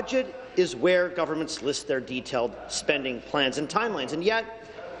 a budget is where governments list their detailed spending plans and timelines, and yet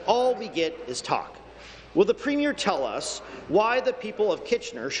all we get is talk. Will the Premier tell us why the people of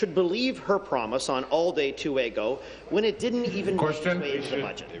Kitchener should believe her promise on all-day two-way GO when it didn't even make its way into the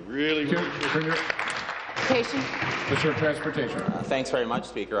budget? Minister of Transportation. Thanks very much,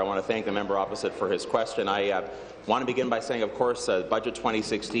 Speaker. I want to thank the member opposite for his question. I want to begin by saying, of course, Budget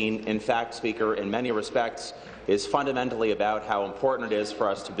 2016, in fact, Speaker, in many respects, is fundamentally about how important it is for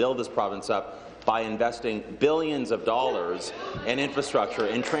us to build this province up by investing billions of dollars in infrastructure,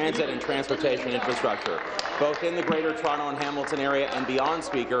 in transit and transportation infrastructure, both in the Greater Toronto and Hamilton area and beyond,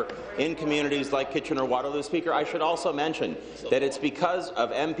 Speaker, in communities like Kitchener-Waterloo. Speaker, I should also mention that it's because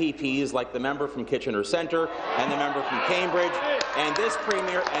of MPPs like the member from Kitchener Centre and the member from Cambridge and this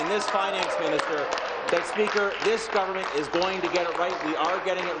Premier and this Finance Minister that, Speaker, this government is going to get it right. We are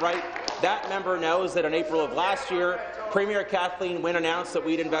getting it right. That member knows that in April of last year, Premier Kathleen Wynne announced that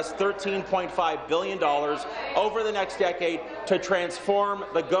we'd invest $13.5 billion over the next decade to transform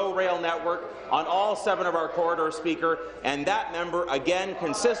the GO rail network on all 7 of our corridors, Speaker, and that member, again,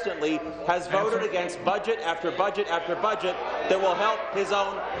 consistently has voted against budget after budget after budget that will help his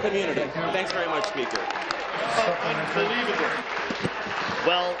own community. Thanks very much, Speaker. Unbelievable.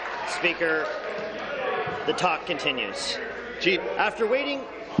 Well, Speaker, the talk continues. After waiting...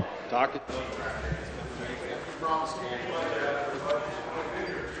 You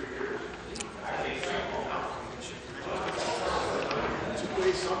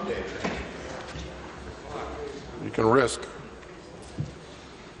can risk.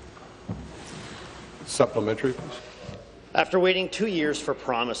 Supplementary, please. After waiting 2 years for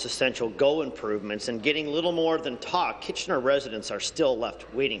promised essential GO improvements and getting little more than talk, Kitchener residents are still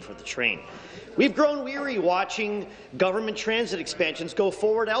left waiting for the train. We've grown weary watching government transit expansions go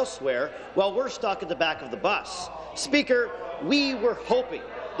forward elsewhere while we're stuck at the back of the bus. Speaker, we were hoping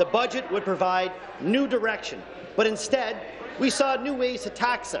the budget would provide new direction, but instead we saw new ways to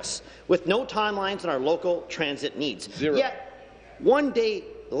tax us with no timelines on our local transit needs. Yet, 1 day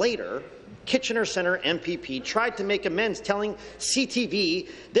later, Kitchener Centre MPP tried to make amends, telling CTV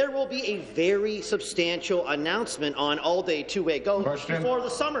there will be a very substantial announcement on all-day two-way GO before the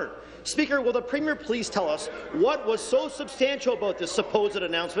summer. Speaker, will the Premier please tell us what was so substantial about this supposed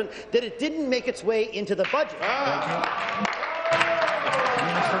announcement that it didn't make its way into the budget?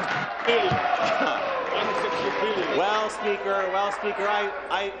 Well, Speaker,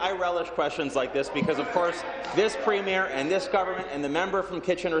 I relish questions like this because, of course, this Premier and this government and the member from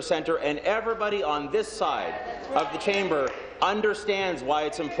Kitchener Centre and everybody on this side of the chamber understands why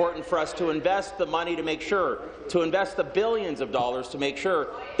it's important for us to invest the money to make sure, to invest the billions of dollars to make sure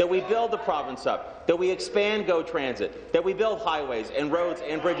that we build the province up, that we expand GO Transit, that we build highways and roads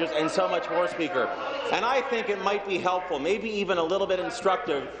and bridges and so much more, Speaker. And I think it might be helpful, maybe even a little bit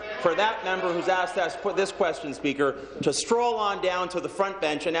instructive, for that member who's asked us this question, Speaker, to stroll on down to the front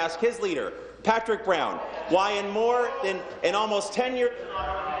bench and ask his leader, Patrick Brown, why in almost 10 years...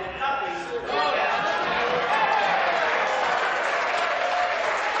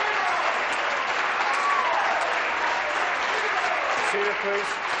 Seated, please.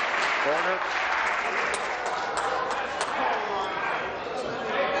 Order.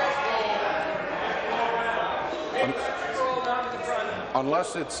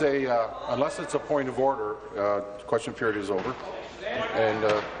 Unless it's a point of order, question period is over,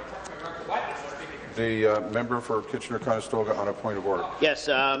 and the member for Kitchener-Conestoga on a point of order. Yes,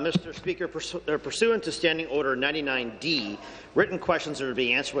 Mr. Speaker, pursuant to Standing Order 99D, written questions are to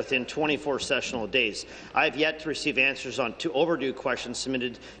be answered within 24 sessional days. I have yet to receive answers on 2 overdue questions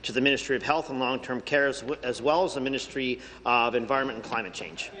submitted to the Ministry of Health and Long-Term Care as well as the Ministry of Environment and Climate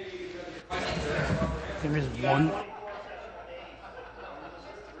Change. There is one.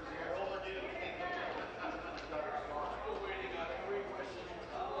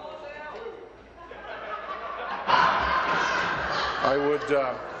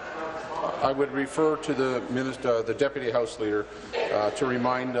 I would refer to the Deputy House Leader to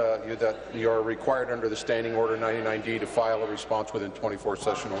remind you that you are required under the Standing Order 99D to file a response within 24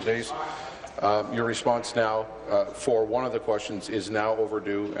 sessional days. Your response now for one of the questions is now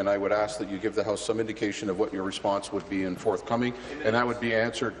overdue, and I would ask that you give the House some indication of what your response would be in forthcoming, and that would be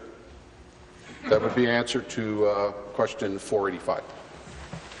answered. That would be answered to question 485.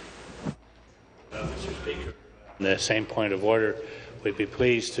 Mr. Speaker. The same point of order. We'd be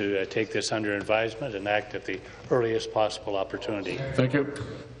pleased to take this under advisement and act at the earliest possible opportunity. Thank you.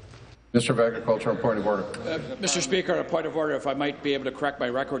 Minister of Agriculture, on point of order. Mr. Speaker, on a point of order, if I might be able to correct my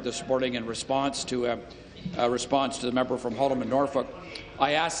record this morning in response to the member from Haldimand Norfolk,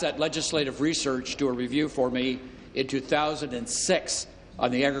 I asked that legislative research do a review for me in 2006 on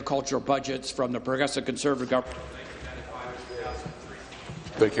the agricultural budgets from the Progressive Conservative government.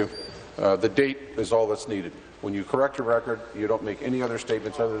 Thank you. The date is all that's needed. When you correct your record, you don't make any other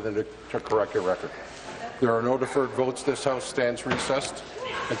statements other than to correct your record. There are no deferred votes. This House stands recessed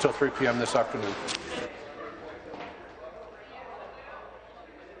until 3 p.m. this afternoon.